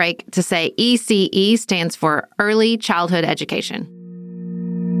quick break to say ECE stands for Early Childhood Education.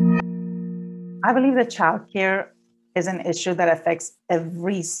 I believe that childcare is an issue that affects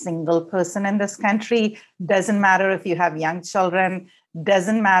every single person in this country. Doesn't matter if you have young children,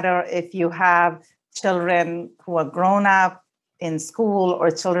 doesn't matter if you have children who are grown up in school or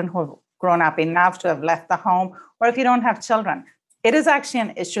children who have grown up enough to have left the home, or if you don't have children. It is actually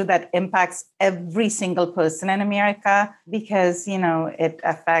an issue that impacts every single person in America because, it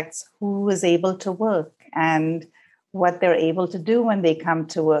affects who is able to work and what they're able to do when they come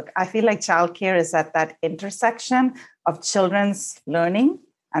to work. I feel like childcare is at that intersection of children's learning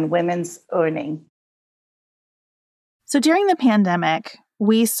and women's earning. So during the pandemic,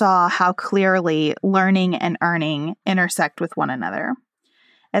 we saw how clearly learning and earning intersect with one another.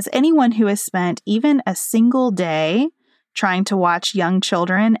 As anyone who has spent even a single day trying to watch young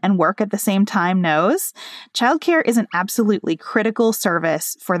children and work at the same time knows, childcare is an absolutely critical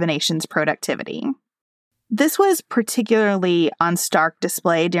service for the nation's productivity. This was particularly on stark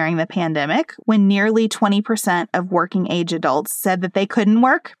display during the pandemic when nearly 20% of working age adults said that they couldn't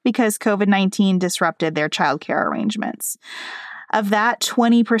work because COVID-19 disrupted their childcare arrangements. Of that,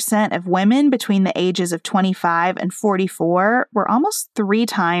 20% of women between the ages of 25 and 44 were almost 3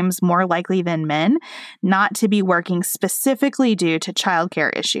 times more likely than men not to be working specifically due to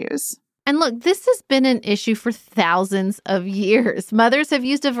childcare issues. And look, this has been an issue for thousands of years. Mothers have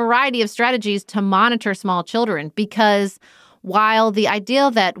used a variety of strategies to monitor small children because while the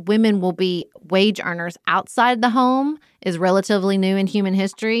idea that women will be wage earners outside the home is relatively new in human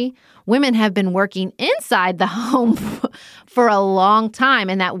history, women have been working inside the home for a long time,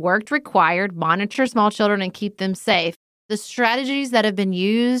 and that work required monitor small children and keep them safe. The strategies that have been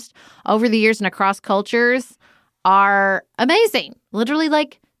used over the years and across cultures are amazing. Literally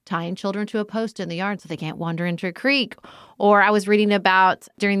like tying children to a post in the yard so they can't wander into a creek. Or I was reading about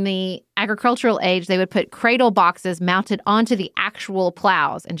during the agricultural age, they would put cradle boxes mounted onto the actual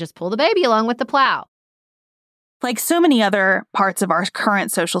plows and just pull the baby along with the plow. Like so many other parts of our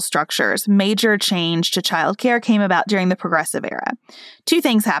current social structures, major change to childcare came about during the Progressive Era. 2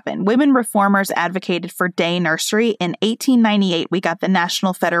 things happened. Women reformers advocated for day nursery. In 1898, we got the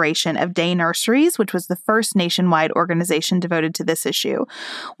National Federation of Day Nurseries, which was the first nationwide organization devoted to this issue.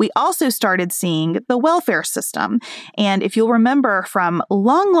 We also started seeing the welfare system. And if you'll remember from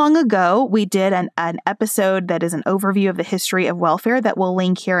long, long ago, we did an episode that is an overview of the history of welfare that we'll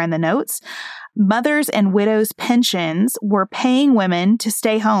link here in the notes. Mothers and widows' pensions were paying women to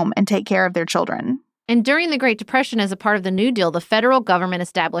stay home and take care of their children. And during the Great Depression, as a part of the New Deal, the federal government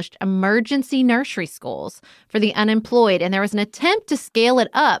established emergency nursery schools for the unemployed, and there was an attempt to scale it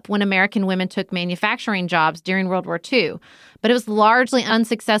up when American women took manufacturing jobs during World War II. But it was largely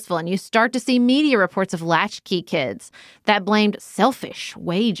unsuccessful, and you start to see media reports of latchkey kids that blamed selfish,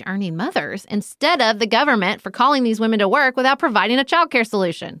 wage-earning mothers instead of the government for calling these women to work without providing a childcare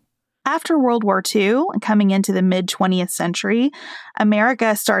solution. After World War II and coming into the mid-20th century,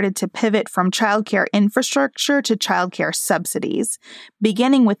 America started to pivot from childcare infrastructure to childcare subsidies,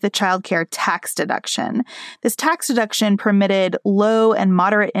 beginning with the childcare tax deduction. This tax deduction permitted low and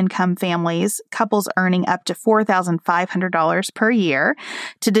moderate income families, couples earning up to $4,500 per year,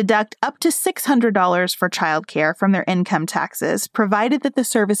 to deduct up to $600 for childcare from their income taxes, provided that the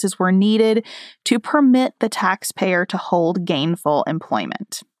services were needed to permit the taxpayer to hold gainful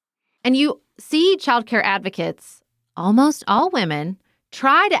employment. And you see childcare advocates, almost all women,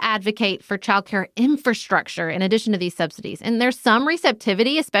 try to advocate for childcare infrastructure in addition to these subsidies. And there's some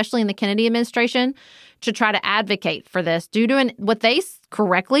receptivity, especially in the Kennedy administration, to try to advocate for this due to what they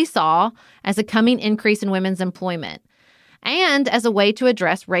correctly saw as a coming increase in women's employment and as a way to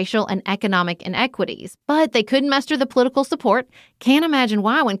address racial and economic inequities. But they couldn't muster the political support. Can't imagine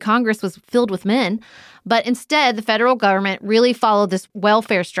why when Congress was filled with men. But instead, the federal government really followed this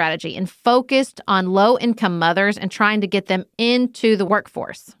welfare strategy and focused on low-income mothers and trying to get them into the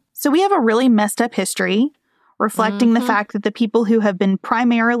workforce. So we have a really messed up history reflecting the fact that the people who have been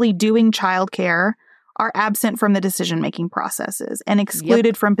primarily doing childcare are absent from the decision-making processes and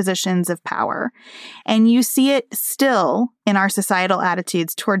excluded from positions of power. And you see it still in our societal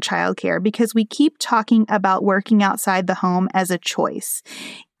attitudes toward childcare because we keep talking about working outside the home as a choice.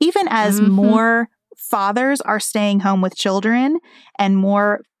 Even as more fathers are staying home with children and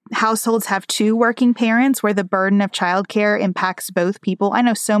more households have two working parents where the burden of childcare impacts both people. I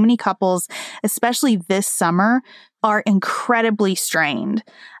know so many couples, especially this summer, are incredibly strained.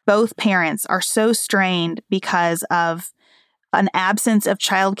 Both parents are so strained because of an absence of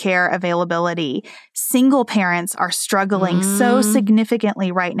childcare availability. Single parents are struggling so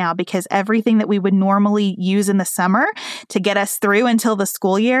significantly right now because everything that we would normally use in the summer to get us through until the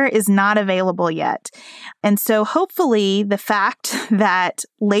school year is not available yet. And so hopefully the fact that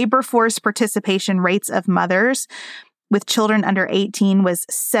labor force participation rates of mothers with children under 18 was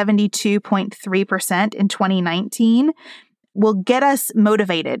 72.3% in 2019 will get us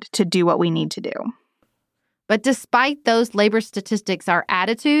motivated to do what we need to do. But despite those labor statistics, our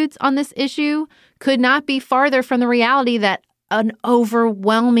attitudes on this issue could not be farther from the reality that an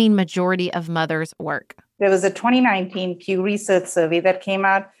overwhelming majority of mothers work. There was a 2019 Pew Research survey that came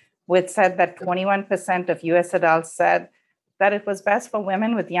out which said that 21% of U.S. adults said that it was best for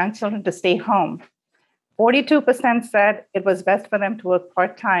women with young children to stay home. 42% said it was best for them to work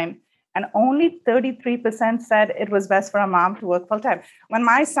part-time. And only 33% said it was best for a mom to work full-time. When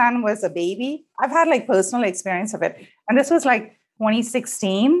my son was a baby, I've had personal experience of it. And this was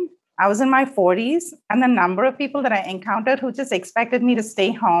 2016. I was in my 40s. And the number of people that I encountered who just expected me to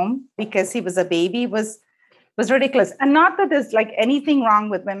stay home because he was a baby was ridiculous. And not that there's anything wrong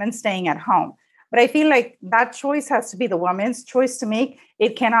with women staying at home. But I feel like that choice has to be the woman's choice to make.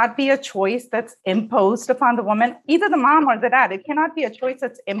 It cannot be a choice that's imposed upon the woman, either the mom or the dad. It cannot be a choice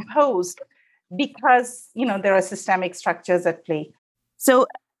that's imposed because, there are systemic structures at play. So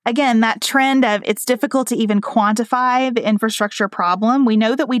again, that trend of it's difficult to even quantify the infrastructure problem. We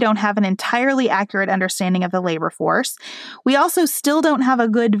know that we don't have an entirely accurate understanding of the labor force. We also still don't have a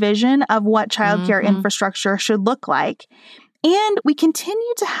good vision of what childcare infrastructure should look like. And we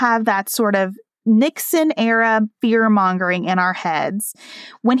continue to have that sort of Nixon-era fear-mongering in our heads.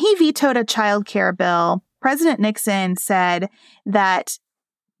 When he vetoed a child care bill, President Nixon said that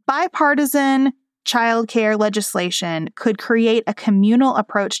bipartisan child care legislation could create a communal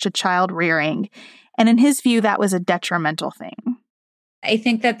approach to child rearing. And in his view, that was a detrimental thing. I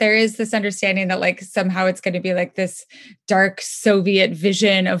think that there is this understanding that somehow it's going to be this dark Soviet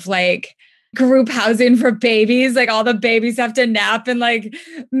vision of group housing for babies, all the babies have to nap in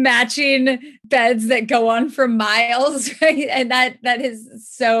matching beds that go on for miles, right? And that is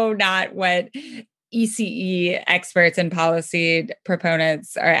so not what ECE experts and policy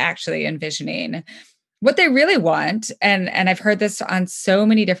proponents are actually envisioning. What they really want, and I've heard this on so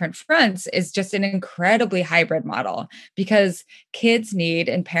many different fronts, is just an incredibly hybrid model because kids need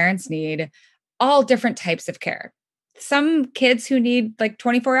and parents need all different types of care. Some kids who need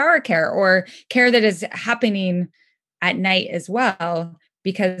 24-hour care or care that is happening at night as well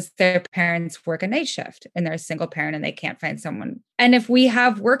because their parents work a night shift and they're a single parent and they can't find someone. And if we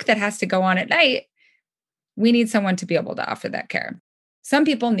have work that has to go on at night, we need someone to be able to offer that care. Some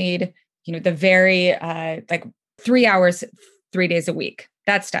people need, the very 3 hours, 3 days a week,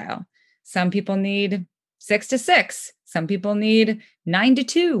 that style. Some people need 6 to 6. Some people need 9 to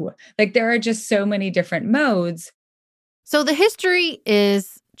 2. There are just so many different modes. So the history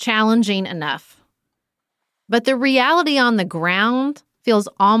is challenging enough, but the reality on the ground feels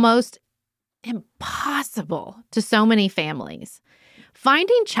almost impossible to so many families.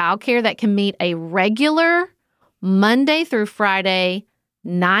 Finding childcare that can meet a regular Monday through Friday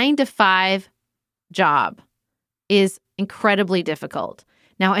 9 to 5 job is incredibly difficult.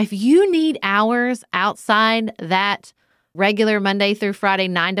 Now, if you need hours outside that regular Monday through Friday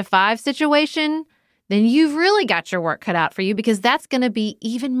 9 to 5 situation, then you've really got your work cut out for you, because that's going to be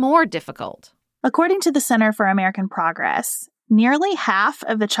even more difficult. According to the Center for American Progress, nearly half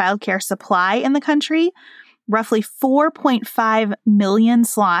of the childcare supply in the country, roughly 4.5 million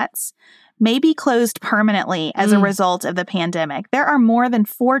slots, may be closed permanently as a result of the pandemic. There are more than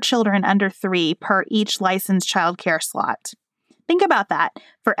 4 children under 3 per each licensed childcare slot. Think about that.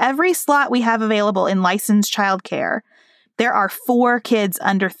 For every slot we have available in licensed childcare, there are 4 kids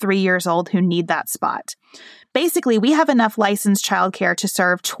under 3 years old who need that spot. Basically, we have enough licensed childcare to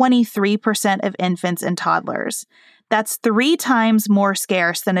serve 23% of infants and toddlers. That's 3 times more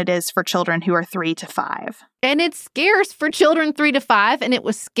scarce than it is for children who are 3 to 5. And it's scarce for children 3 to 5, and it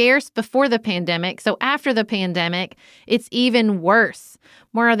was scarce before the pandemic. So after the pandemic, it's even worse.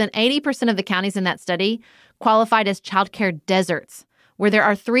 More than 80% of the counties in that study qualified as childcare deserts, where there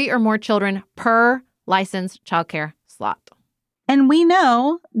are 3 or more children per licensed childcare slot. And we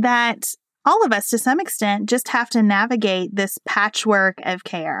know that all of us, to some extent, just have to navigate this patchwork of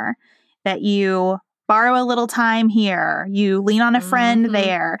care, that you borrow a little time here, you lean on a friend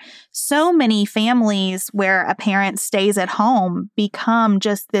there. So many families where a parent stays at home become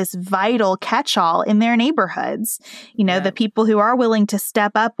just this vital catch-all in their neighborhoods. You know, the people who are willing to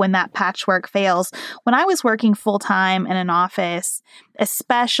step up when that patchwork fails. When I was working full-time in an office,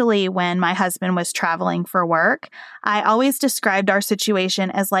 especially when my husband was traveling for work, I always described our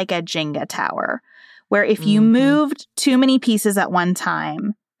situation as like a Jenga tower, where if you moved too many pieces at one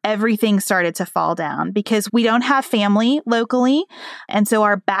time, everything started to fall down, because we don't have family locally. And so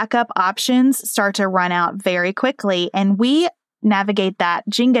our backup options start to run out very quickly. And we navigate that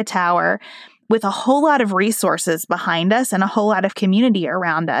Jenga tower with a whole lot of resources behind us and a whole lot of community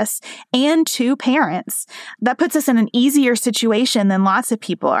around us, and 2 parents. That puts us in an easier situation than lots of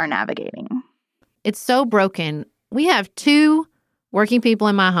people are navigating. It's so broken. We have 2 working people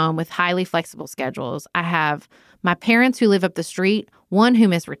in my home with highly flexible schedules. I have my parents who live up the street, one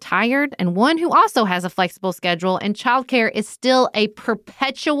whom is retired, and one who also has a flexible schedule, and childcare is still a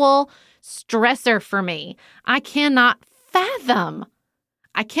perpetual stressor for me. I cannot fathom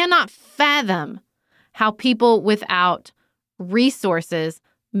how people without resources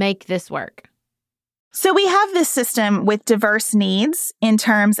make this work. So we have this system with diverse needs in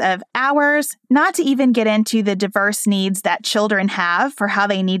terms of hours, not to even get into the diverse needs that children have for how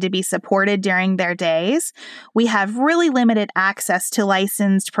they need to be supported during their days. We have really limited access to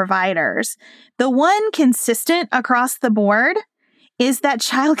licensed providers. The one consistent across the board is that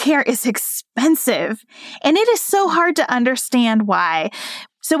childcare is expensive, and it is so hard to understand why.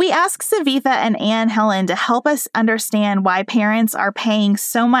 So we asked Savitha and Anne Helen to help us understand why parents are paying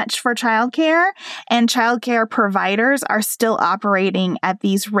so much for childcare and childcare providers are still operating at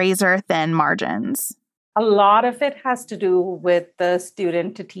these razor-thin margins. A lot of it has to do with the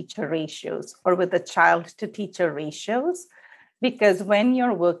student-to-teacher ratios, or with the child-to-teacher ratios, because when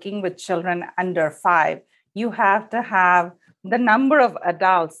you're working with children under 5, you have to have the number of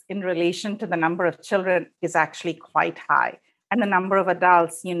adults in relation to the number of children is actually quite high. And the number of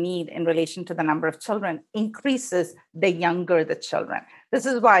adults you need in relation to the number of children increases the younger the children. This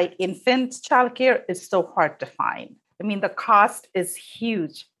is why infant childcare is so hard to find. I mean, the cost is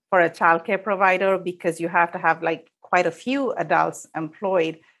huge for a childcare provider, because you have to have like quite a few adults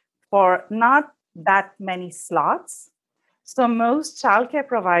employed for not that many slots. So most childcare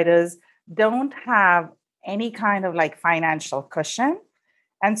providers don't have any kind of like financial cushion.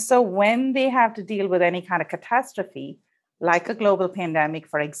 And so when they have to deal with any kind of catastrophe, like a global pandemic,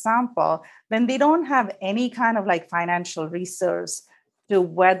 for example, then they don't have any kind of like financial resource to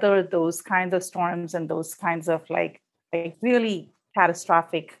weather those kinds of storms and those kinds of like really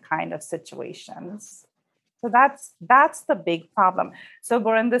catastrophic kind of situations. So that's the big problem. So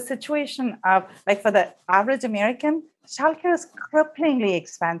we're in the situation of like, for the average American, childcare is cripplingly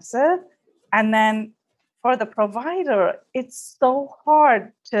expensive. And then for the provider, it's so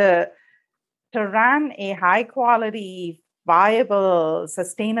hard to run a high quality, viable,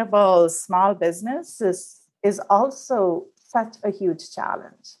 sustainable small business is also such a huge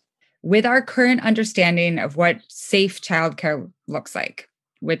challenge. With our current understanding of what safe childcare looks like,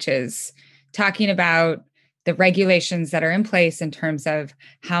 which is talking about the regulations that are in place in terms of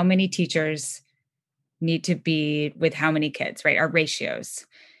how many teachers need to be with how many kids, right? Our ratios.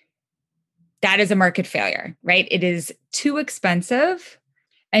 That is a market failure, right? It is too expensive.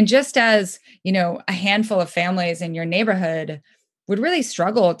 And just as, you know, a handful of families in your neighborhood would really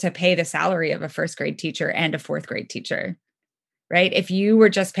struggle to pay the salary of a first grade teacher and a fourth grade teacher, right? If you were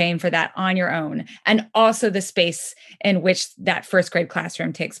just paying for that on your own, and also the space in which that first grade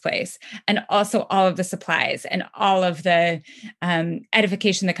classroom takes place, and also all of the supplies and all of the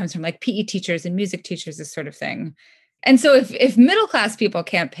edification that comes from like PE teachers and music teachers, this sort of thing. And so if middle-class people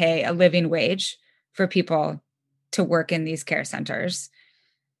can't pay a living wage for people to work in these care centers,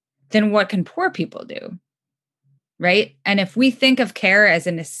 then what can poor people do? Right? And if we think of care as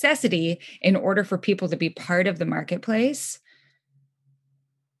a necessity in order for people to be part of the marketplace,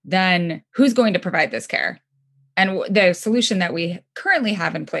 then who's going to provide this care? And the solution that we currently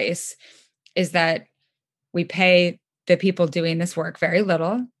have in place is that we pay the people doing this work very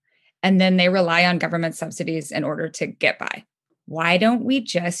little, and then they rely on government subsidies in order to get by. Why don't we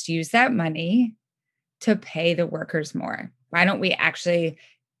just use that money to pay the workers more? Why don't we actually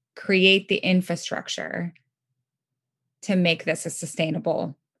create the infrastructure to make this a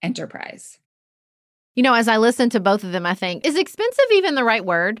sustainable enterprise? You know, as I listen to both of them, I think, is expensive even the right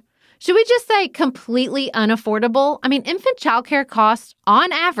word? Should we just say completely unaffordable? I mean, infant childcare costs,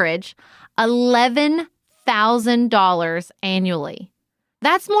 on average, $11,000 annually.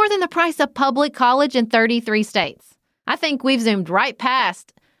 That's more than the price of public college in 33 states. I think we've zoomed right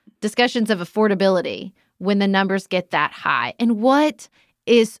past discussions of affordability when the numbers get that high. And what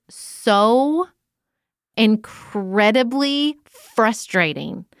is so incredibly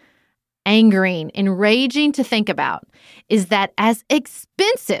frustrating, angering, enraging to think about is that as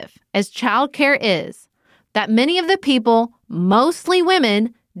expensive as childcare is, that many of the people, mostly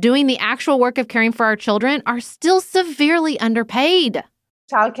women, doing the actual work of caring for our children are still severely underpaid.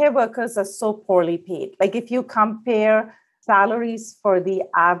 Childcare workers are so poorly paid. Like if you compare salaries for the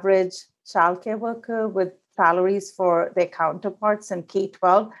average childcare worker with salaries for their counterparts in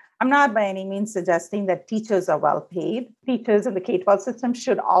K-12, I'm not by any means suggesting that teachers are well paid. Teachers in the K-12 system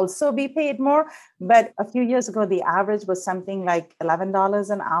should also be paid more. But a few years ago, the average was something like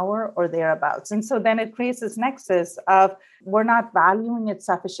 $11 an hour or thereabouts. And so then it creates this nexus of we're not valuing it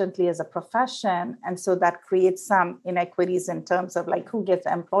sufficiently as a profession. And so that creates some inequities in terms of like who gets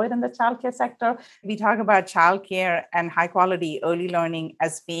employed in the childcare sector. We talk about childcare and high quality early learning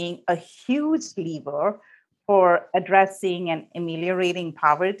as being a huge lever for addressing and ameliorating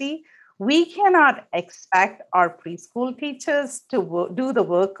poverty. We cannot expect our preschool teachers to do the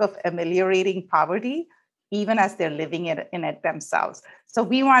work of ameliorating poverty, even as they're living in it themselves. So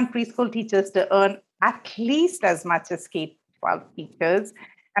we want preschool teachers to earn at least as much as K-12 teachers.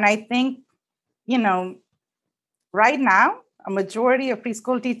 And I think, right now, a majority of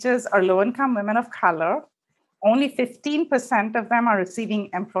preschool teachers are low-income women of color. Only 15% of them are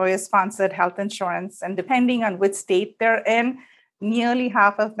receiving employer-sponsored health insurance. And depending on which state they're in, nearly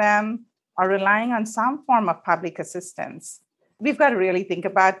half of them are relying on some form of public assistance. We've got to really think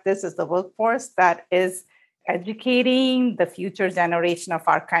about this as the workforce that is educating the future generation of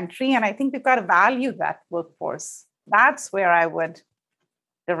our country. And I think we've got to value that workforce. That's where I would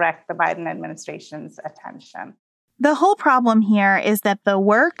direct the Biden administration's attention. The whole problem here is that the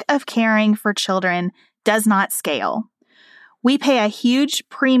work of caring for children does not scale. We pay a huge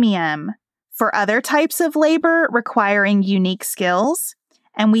premium for other types of labor requiring unique skills,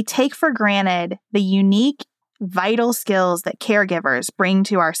 and we take for granted the unique, vital skills that caregivers bring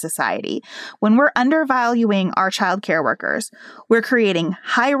to our society. When we're undervaluing our childcare workers, we're creating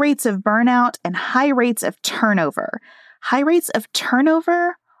high rates of burnout and high rates of turnover. High rates of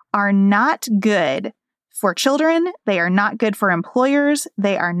turnover are not good for children. They are not good for employers.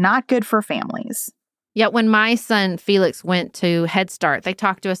 They are not good for families. Yet when my son Felix went to Head Start, they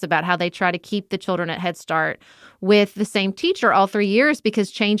talked to us about how they try to keep the children at Head Start with the same teacher all 3 years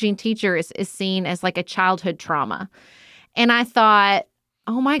because changing teachers is seen as like a childhood trauma. And I thought,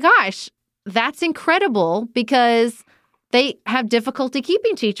 oh my gosh, that's incredible because they have difficulty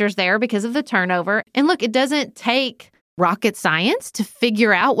keeping teachers there because of the turnover. And look, it doesn't take rocket science to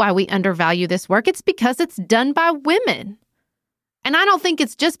figure out why we undervalue this work. It's because it's done by women. And I don't think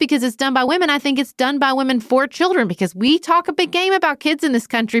it's just because it's done by women. I think it's done by women for children because we talk a big game about kids in this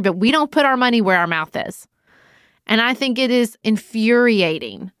country, but we don't put our money where our mouth is. And I think it is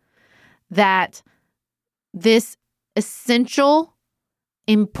infuriating that this essential,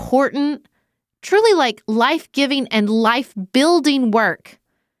 important, truly like life-giving and life-building work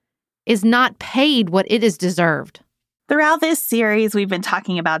is not paid what it is deserved. Throughout this series, we've been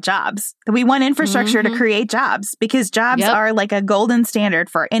talking about jobs. We want infrastructure to create jobs because jobs are like a golden standard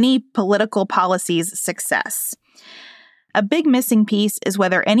for any political policy's success. A big missing piece is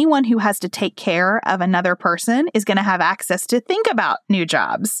whether anyone who has to take care of another person is going to have access to think about new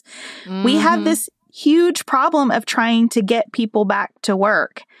jobs. We have this huge problem of trying to get people back to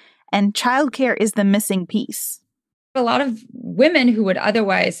work. And childcare is the missing piece. A lot of women who would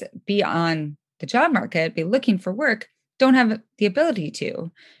otherwise be on the job market, be looking for work, don't have the ability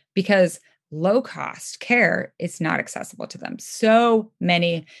to, because low-cost care is not accessible to them. So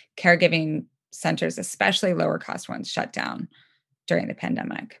many caregiving centers, especially lower-cost ones, shut down during the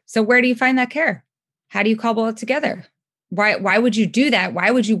pandemic. So where do you find that care? How do you cobble it together? Why would you do that?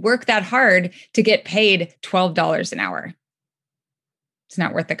 Why would you work that hard to get paid $12 an hour? It's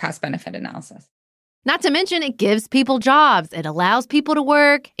not worth the cost-benefit analysis. Not to mention, it gives people jobs. It allows people to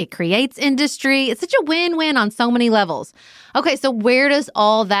work. It creates industry. It's such a win-win on so many levels. Okay, so where does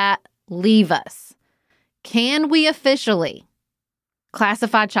all that leave us? Can we officially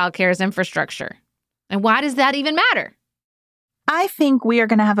classify childcare as infrastructure? And why does that even matter? I think we are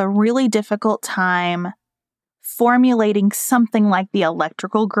going to have a really difficult time formulating something like the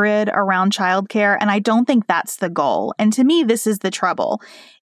electrical grid around childcare, and I don't think that's the goal. And to me, this is the trouble.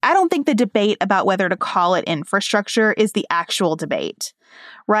 I don't think the debate about whether to call it infrastructure is the actual debate,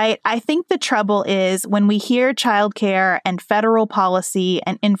 right? I think the trouble is when we hear childcare and federal policy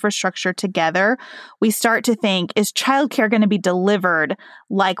and infrastructure together, we start to think, is childcare going to be delivered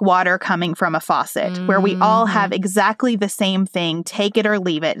like water coming from a faucet, where we all have exactly the same thing, take it or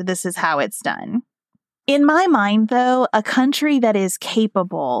leave it, this is how it's done. In my mind, though, a country that is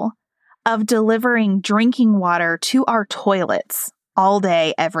capable of delivering drinking water to our toilets all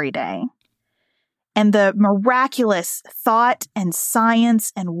day, every day, and the miraculous thought and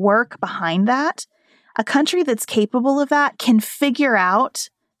science and work behind that, a country that's capable of that can figure out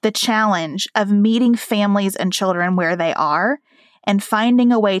the challenge of meeting families and children where they are and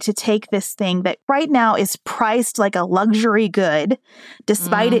finding a way to take this thing that right now is priced like a luxury good,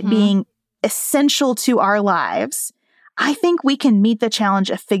 despite it being essential to our lives. I think we can meet the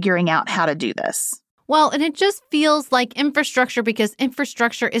challenge of figuring out how to do this. Well, and it just feels like infrastructure because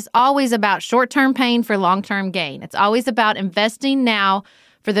infrastructure is always about short-term pain for long-term gain. It's always about investing now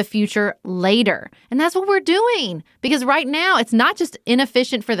for the future later. And that's what we're doing because right now it's not just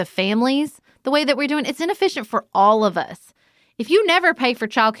inefficient for the families the way that we're doing. It's inefficient for all of us. If you never pay for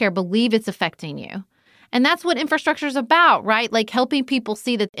childcare, believe it's affecting you. And that's what infrastructure is about, right? Like helping people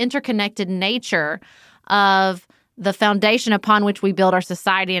see the interconnected nature of the foundation upon which we build our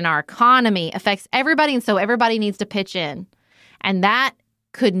society and our economy affects everybody. And so everybody needs to pitch in. And that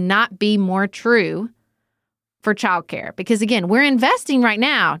could not be more true for childcare. Because again, we're investing right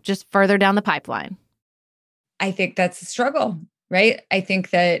now, just further down the pipeline. I think that's a struggle, right? I think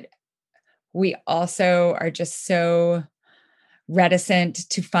that we also are just so reticent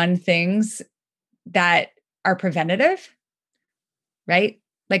to fund things that are preventative, right?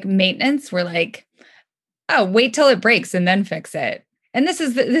 Like maintenance, we're like, oh, wait till it breaks and then fix it. And this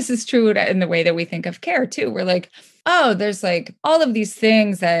is true in the way that we think of care too. We're like, oh, there's like all of these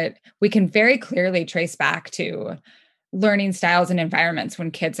things that we can very clearly trace back to learning styles and environments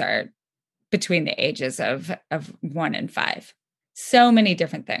when kids are between the ages of 1 and 5. So many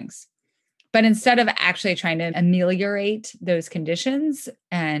different things. But instead of actually trying to ameliorate those conditions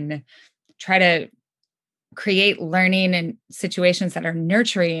and try to create learning and situations that are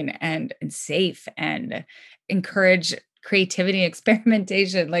nurturing and safe and encourage creativity,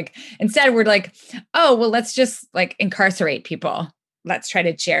 experimentation. Like instead we're like, oh, well, let's just like incarcerate people. Let's try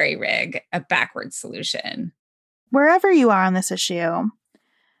to jerry rig a backward solution. Wherever you are on this issue,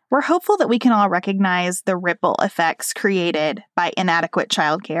 we're hopeful that we can all recognize the ripple effects created by inadequate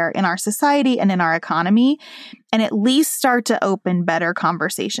childcare in our society and in our economy, and at least start to open better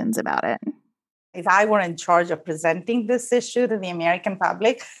conversations about it. If I were in charge of presenting this issue to the American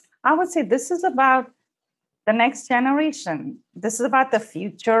public, I would say this is about the next generation. This is about the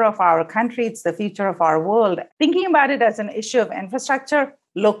future of our country. It's the future of our world. Thinking about it as an issue of infrastructure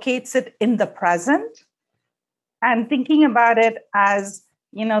locates it in the present, and thinking about it as,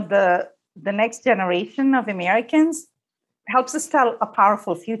 you know, the next generation of Americans helps us tell a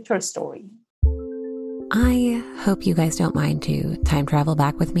powerful future story. I hope you guys don't mind to time travel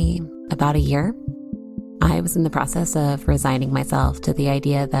back with me about a year. I was in the process of resigning myself to the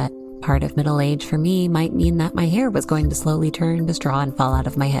idea that part of middle age for me might mean that my hair was going to slowly turn to straw and fall out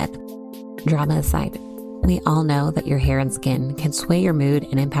of my head. Drama aside, we all know that your hair and skin can sway your mood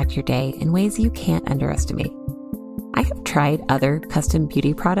and impact your day in ways you can't underestimate. I have tried other custom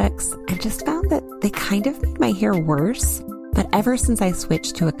beauty products and just found that they kind of made my hair worse. But ever since I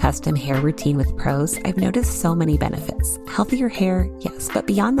switched to a custom hair routine with Prose, I've noticed so many benefits. Healthier hair, yes, but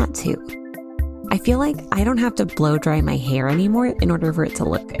beyond that too. I feel like I don't have to blow dry my hair anymore in order for it to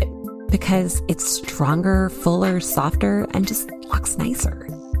look good, because it's stronger, fuller, softer, and just looks nicer.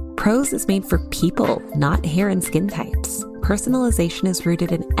 Prose is made for people, not hair and skin types. Personalization is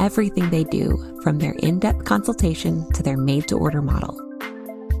rooted in everything they do, from their in-depth consultation to their made-to-order model.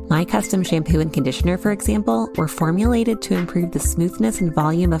 My custom shampoo and conditioner, for example, were formulated to improve the smoothness and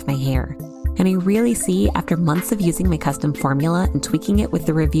volume of my hair. And I really see, after months of using my custom formula and tweaking it with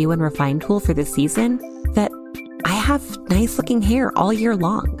the Review and Refine tool for this season, that I have nice-looking hair all year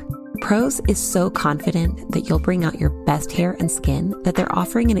long. Prose is so confident that you'll bring out your best hair and skin that they're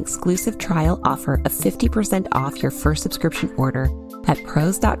offering an exclusive trial offer of 50% off your first subscription order at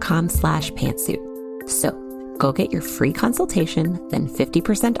prose.com/pantsuit. So go get your free consultation, then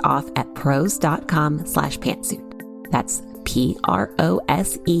 50% off at prose.com/pantsuit. That's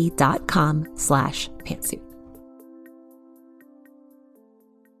prose.com/pantsuit.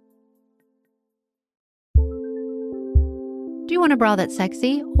 Do you want a bra that's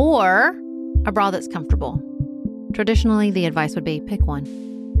sexy or a bra that's comfortable? Traditionally, the advice would be pick one.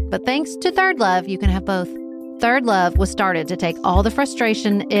 But thanks to Third Love, you can have both. Third Love was started to take all the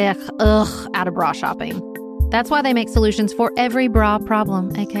frustration, out of bra shopping. That's why they make solutions for every bra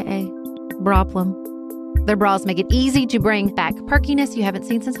problem, aka problem. Their bras make it easy to bring back perkiness you haven't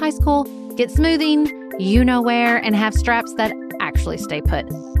seen since high school, get smoothing, you know where, and have straps that actually stay put.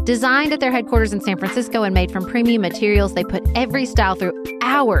 Designed at their headquarters in San Francisco and made from premium materials, they put every style through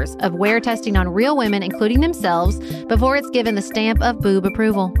hours of wear testing on real women, including themselves, before it's given the stamp of boob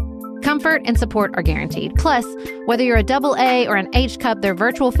approval. Comfort and support are guaranteed. Plus, whether you're a double A or an H cup, their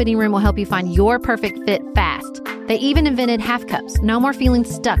virtual fitting room will help you find your perfect fit fast. They even invented half cups. No more feeling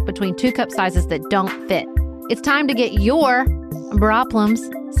stuck between 2 cup sizes that don't fit. It's time to get your bra problems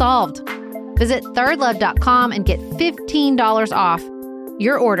solved. Visit thirdlove.com and get $15 off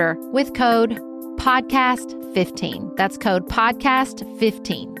your order with code PODCAST15. That's code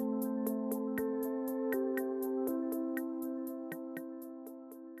PODCAST15.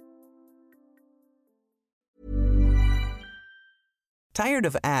 Tired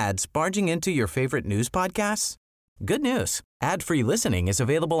of ads barging into your favorite news podcasts? Good news. Ad-free listening is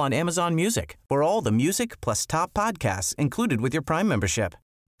available on Amazon Music for all the music plus top podcasts included with your Prime membership.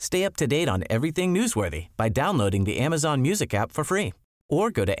 Stay up to date on everything newsworthy by downloading the Amazon Music app for free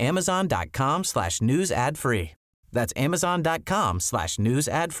or go to amazon.com/news ad free. That's amazon.com/news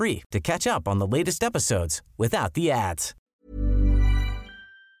ad free to catch up on the latest episodes without the ads.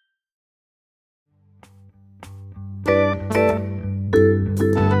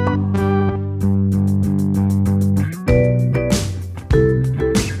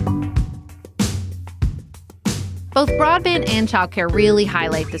 Both broadband and childcare really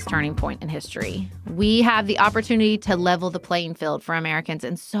highlight this turning point in history. We have the opportunity to level the playing field for Americans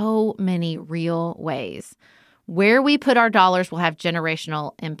in so many real ways. Where we put our dollars will have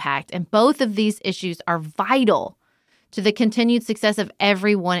generational impact, and both of these issues are vital to the continued success of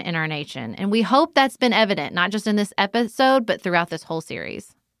everyone in our nation. And we hope that's been evident, not just in this episode, but throughout this whole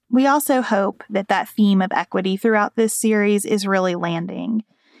series. We also hope that that theme of equity throughout this series is really landing,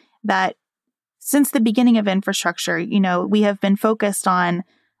 that since the beginning of infrastructure, we have been focused on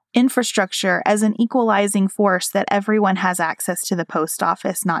infrastructure as an equalizing force, that everyone has access to the post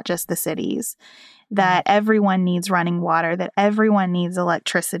office, not just the cities, that everyone needs running water, that everyone needs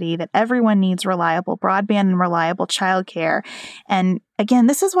electricity, that everyone needs reliable broadband and reliable childcare. And again,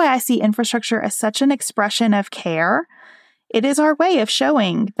 this is why I see infrastructure as such an expression of care. It is our way of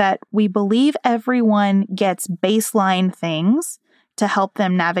showing that we believe everyone gets baseline things to help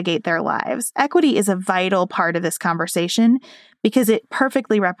them navigate their lives. Equity is a vital part of this conversation because it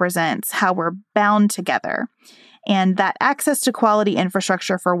perfectly represents how we're bound together, and that access to quality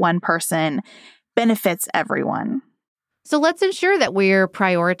infrastructure for one person benefits everyone. So let's ensure that we're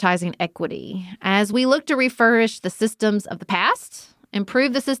prioritizing equity as we look to refurbish the systems of the past,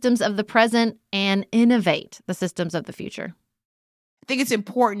 improve the systems of the present, and innovate the systems of the future. I think it's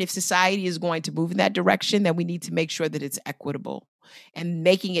important, if society is going to move in that direction, that we need to make sure that it's equitable. And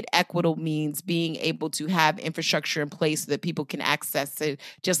making it equitable means being able to have infrastructure in place so that people can access it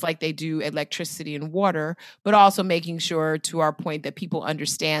just like they do electricity and water, but also making sure, to our point, that people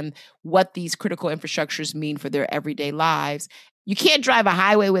understand what these critical infrastructures mean for their everyday lives. You can't drive a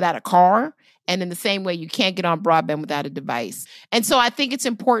highway without a car. And in the same way, you can't get on broadband without a device. And so I think it's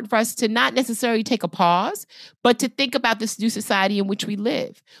important for us to not necessarily take a pause, but to think about this new society in which we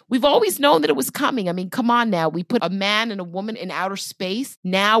live. We've always known that it was coming. I mean, come on now. We put a man and a woman in outer space.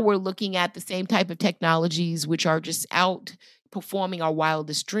 Now we're looking at the same type of technologies which are just outperforming our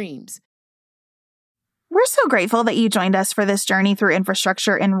wildest dreams. We're so grateful that you joined us for this journey through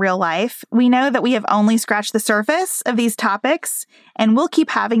infrastructure in real life. We know that we have only scratched the surface of these topics, and we'll keep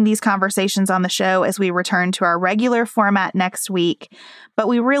having these conversations on the show as we return to our regular format next week. But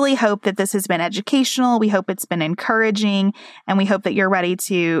we really hope that this has been educational. We hope it's been encouraging, and we hope that you're ready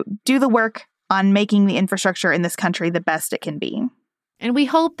to do the work on making the infrastructure in this country the best it can be. And we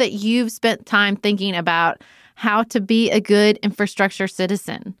hope that you've spent time thinking about how to be a good infrastructure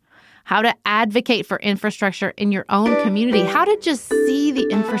citizen, how to advocate for infrastructure in your own community, how to just see the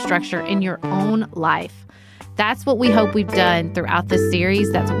infrastructure in your own life. That's what we hope we've done throughout this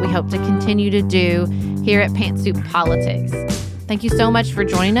series. That's what we hope to continue to do here at Pantsuit Politics. Thank you so much for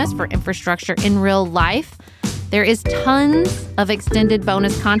joining us for Infrastructure in Real Life. There is tons of extended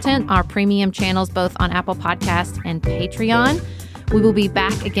bonus content on our premium channels, both on Apple Podcasts and Patreon. We will be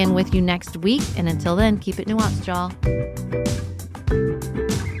back again with you next week. And until then, keep it nuanced, y'all.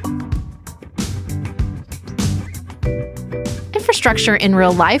 Infrastructure in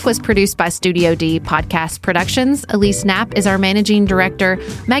Real Life was produced by Studio D Podcast Productions. Elise Knapp is our managing director.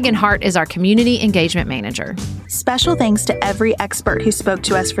 Megan Hart is our community engagement manager. Special thanks to every expert who spoke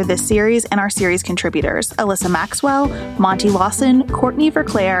to us for this series and our series contributors, Alyssa Maxwell, Monty Lawson, Courtney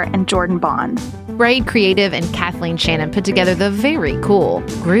Verclair, and Jordan Bond. Braid Creative and Kathleen Shannon put together the very cool,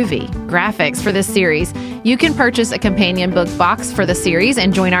 groovy graphics for this series. You can purchase a companion book box for the series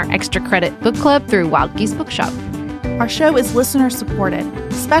and join our extra credit book club through Wild Geese Bookshop. Our show is listener-supported.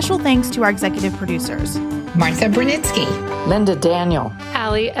 Special thanks to our executive producers, Martha Brunitsky, Linda Daniel,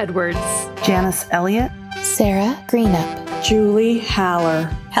 Allie Edwards, Janice Elliott, Sarah Greenup, Julie Haller,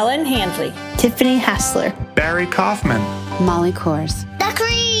 Helen Handley, Tiffany Hassler, Barry Kaufman, Molly Kors, The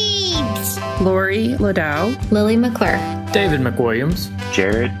Creeps, Lori Ladow, Lily McClure, David McWilliams,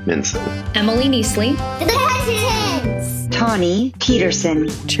 Jared Minson, Emily Neasley, The Cousins, Tawny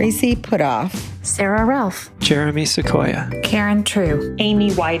Peterson, Tracy Putoff, Sarah Ralph, Jeremy Sequoia, Karen True,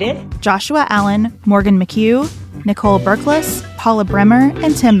 Amy Whited, Joshua Allen, Morgan McHugh, Nicole Berkless, Paula Bremer,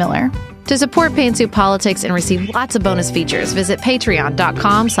 and Tim Miller. To support Pantsuit Politics and receive lots of bonus features, visit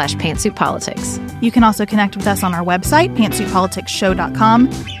patreon.com/pantsuitpolitics. You can also connect with us on our website,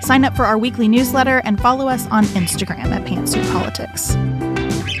 pantsuitpoliticsshow.com, sign up for our weekly newsletter, and follow us on Instagram at pantsuitpolitics.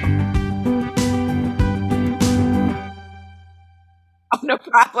 Oh, no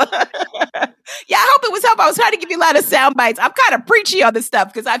problem. Yeah, I hope it was helpful. I was trying to give you a lot of sound bites. I'm kind of preachy on this stuff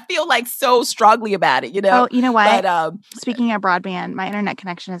because I feel like so strongly about it, you know? Oh, you know what? But, speaking of broadband, my internet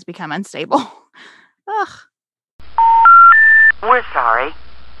connection has become unstable. Ugh. We're sorry.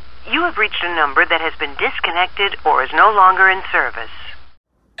 You have reached a number that has been disconnected or is no longer in service.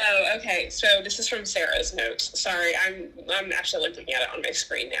 Oh, okay. So this is from Sarah's notes. Sorry, I'm actually looking at it on my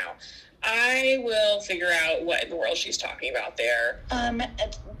screen now. I will figure out what in the world she's talking about there.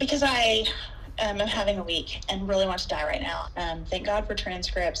 Because I am having a week and really want to die right now. Thank God for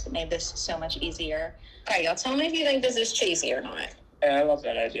transcripts that made this so much easier. All right, y'all tell me if you think this is cheesy or not. Yeah, I love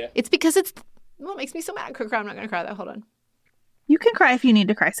that idea. It's because it makes me so mad. I could cry. I'm not going to cry though. Hold on. You can cry if you need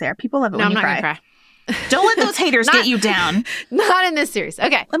to cry, Sarah. People love it when you cry. I'm not going to cry. Don't let those haters get you down. Not in this series.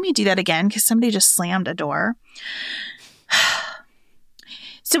 Okay. Let me do that again because somebody just slammed a door.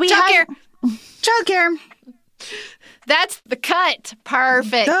 So we have childcare. That's the cut.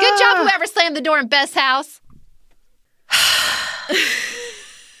 Perfect. Good job, whoever slammed the door in Beth's house.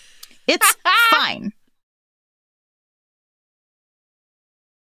 It's fine.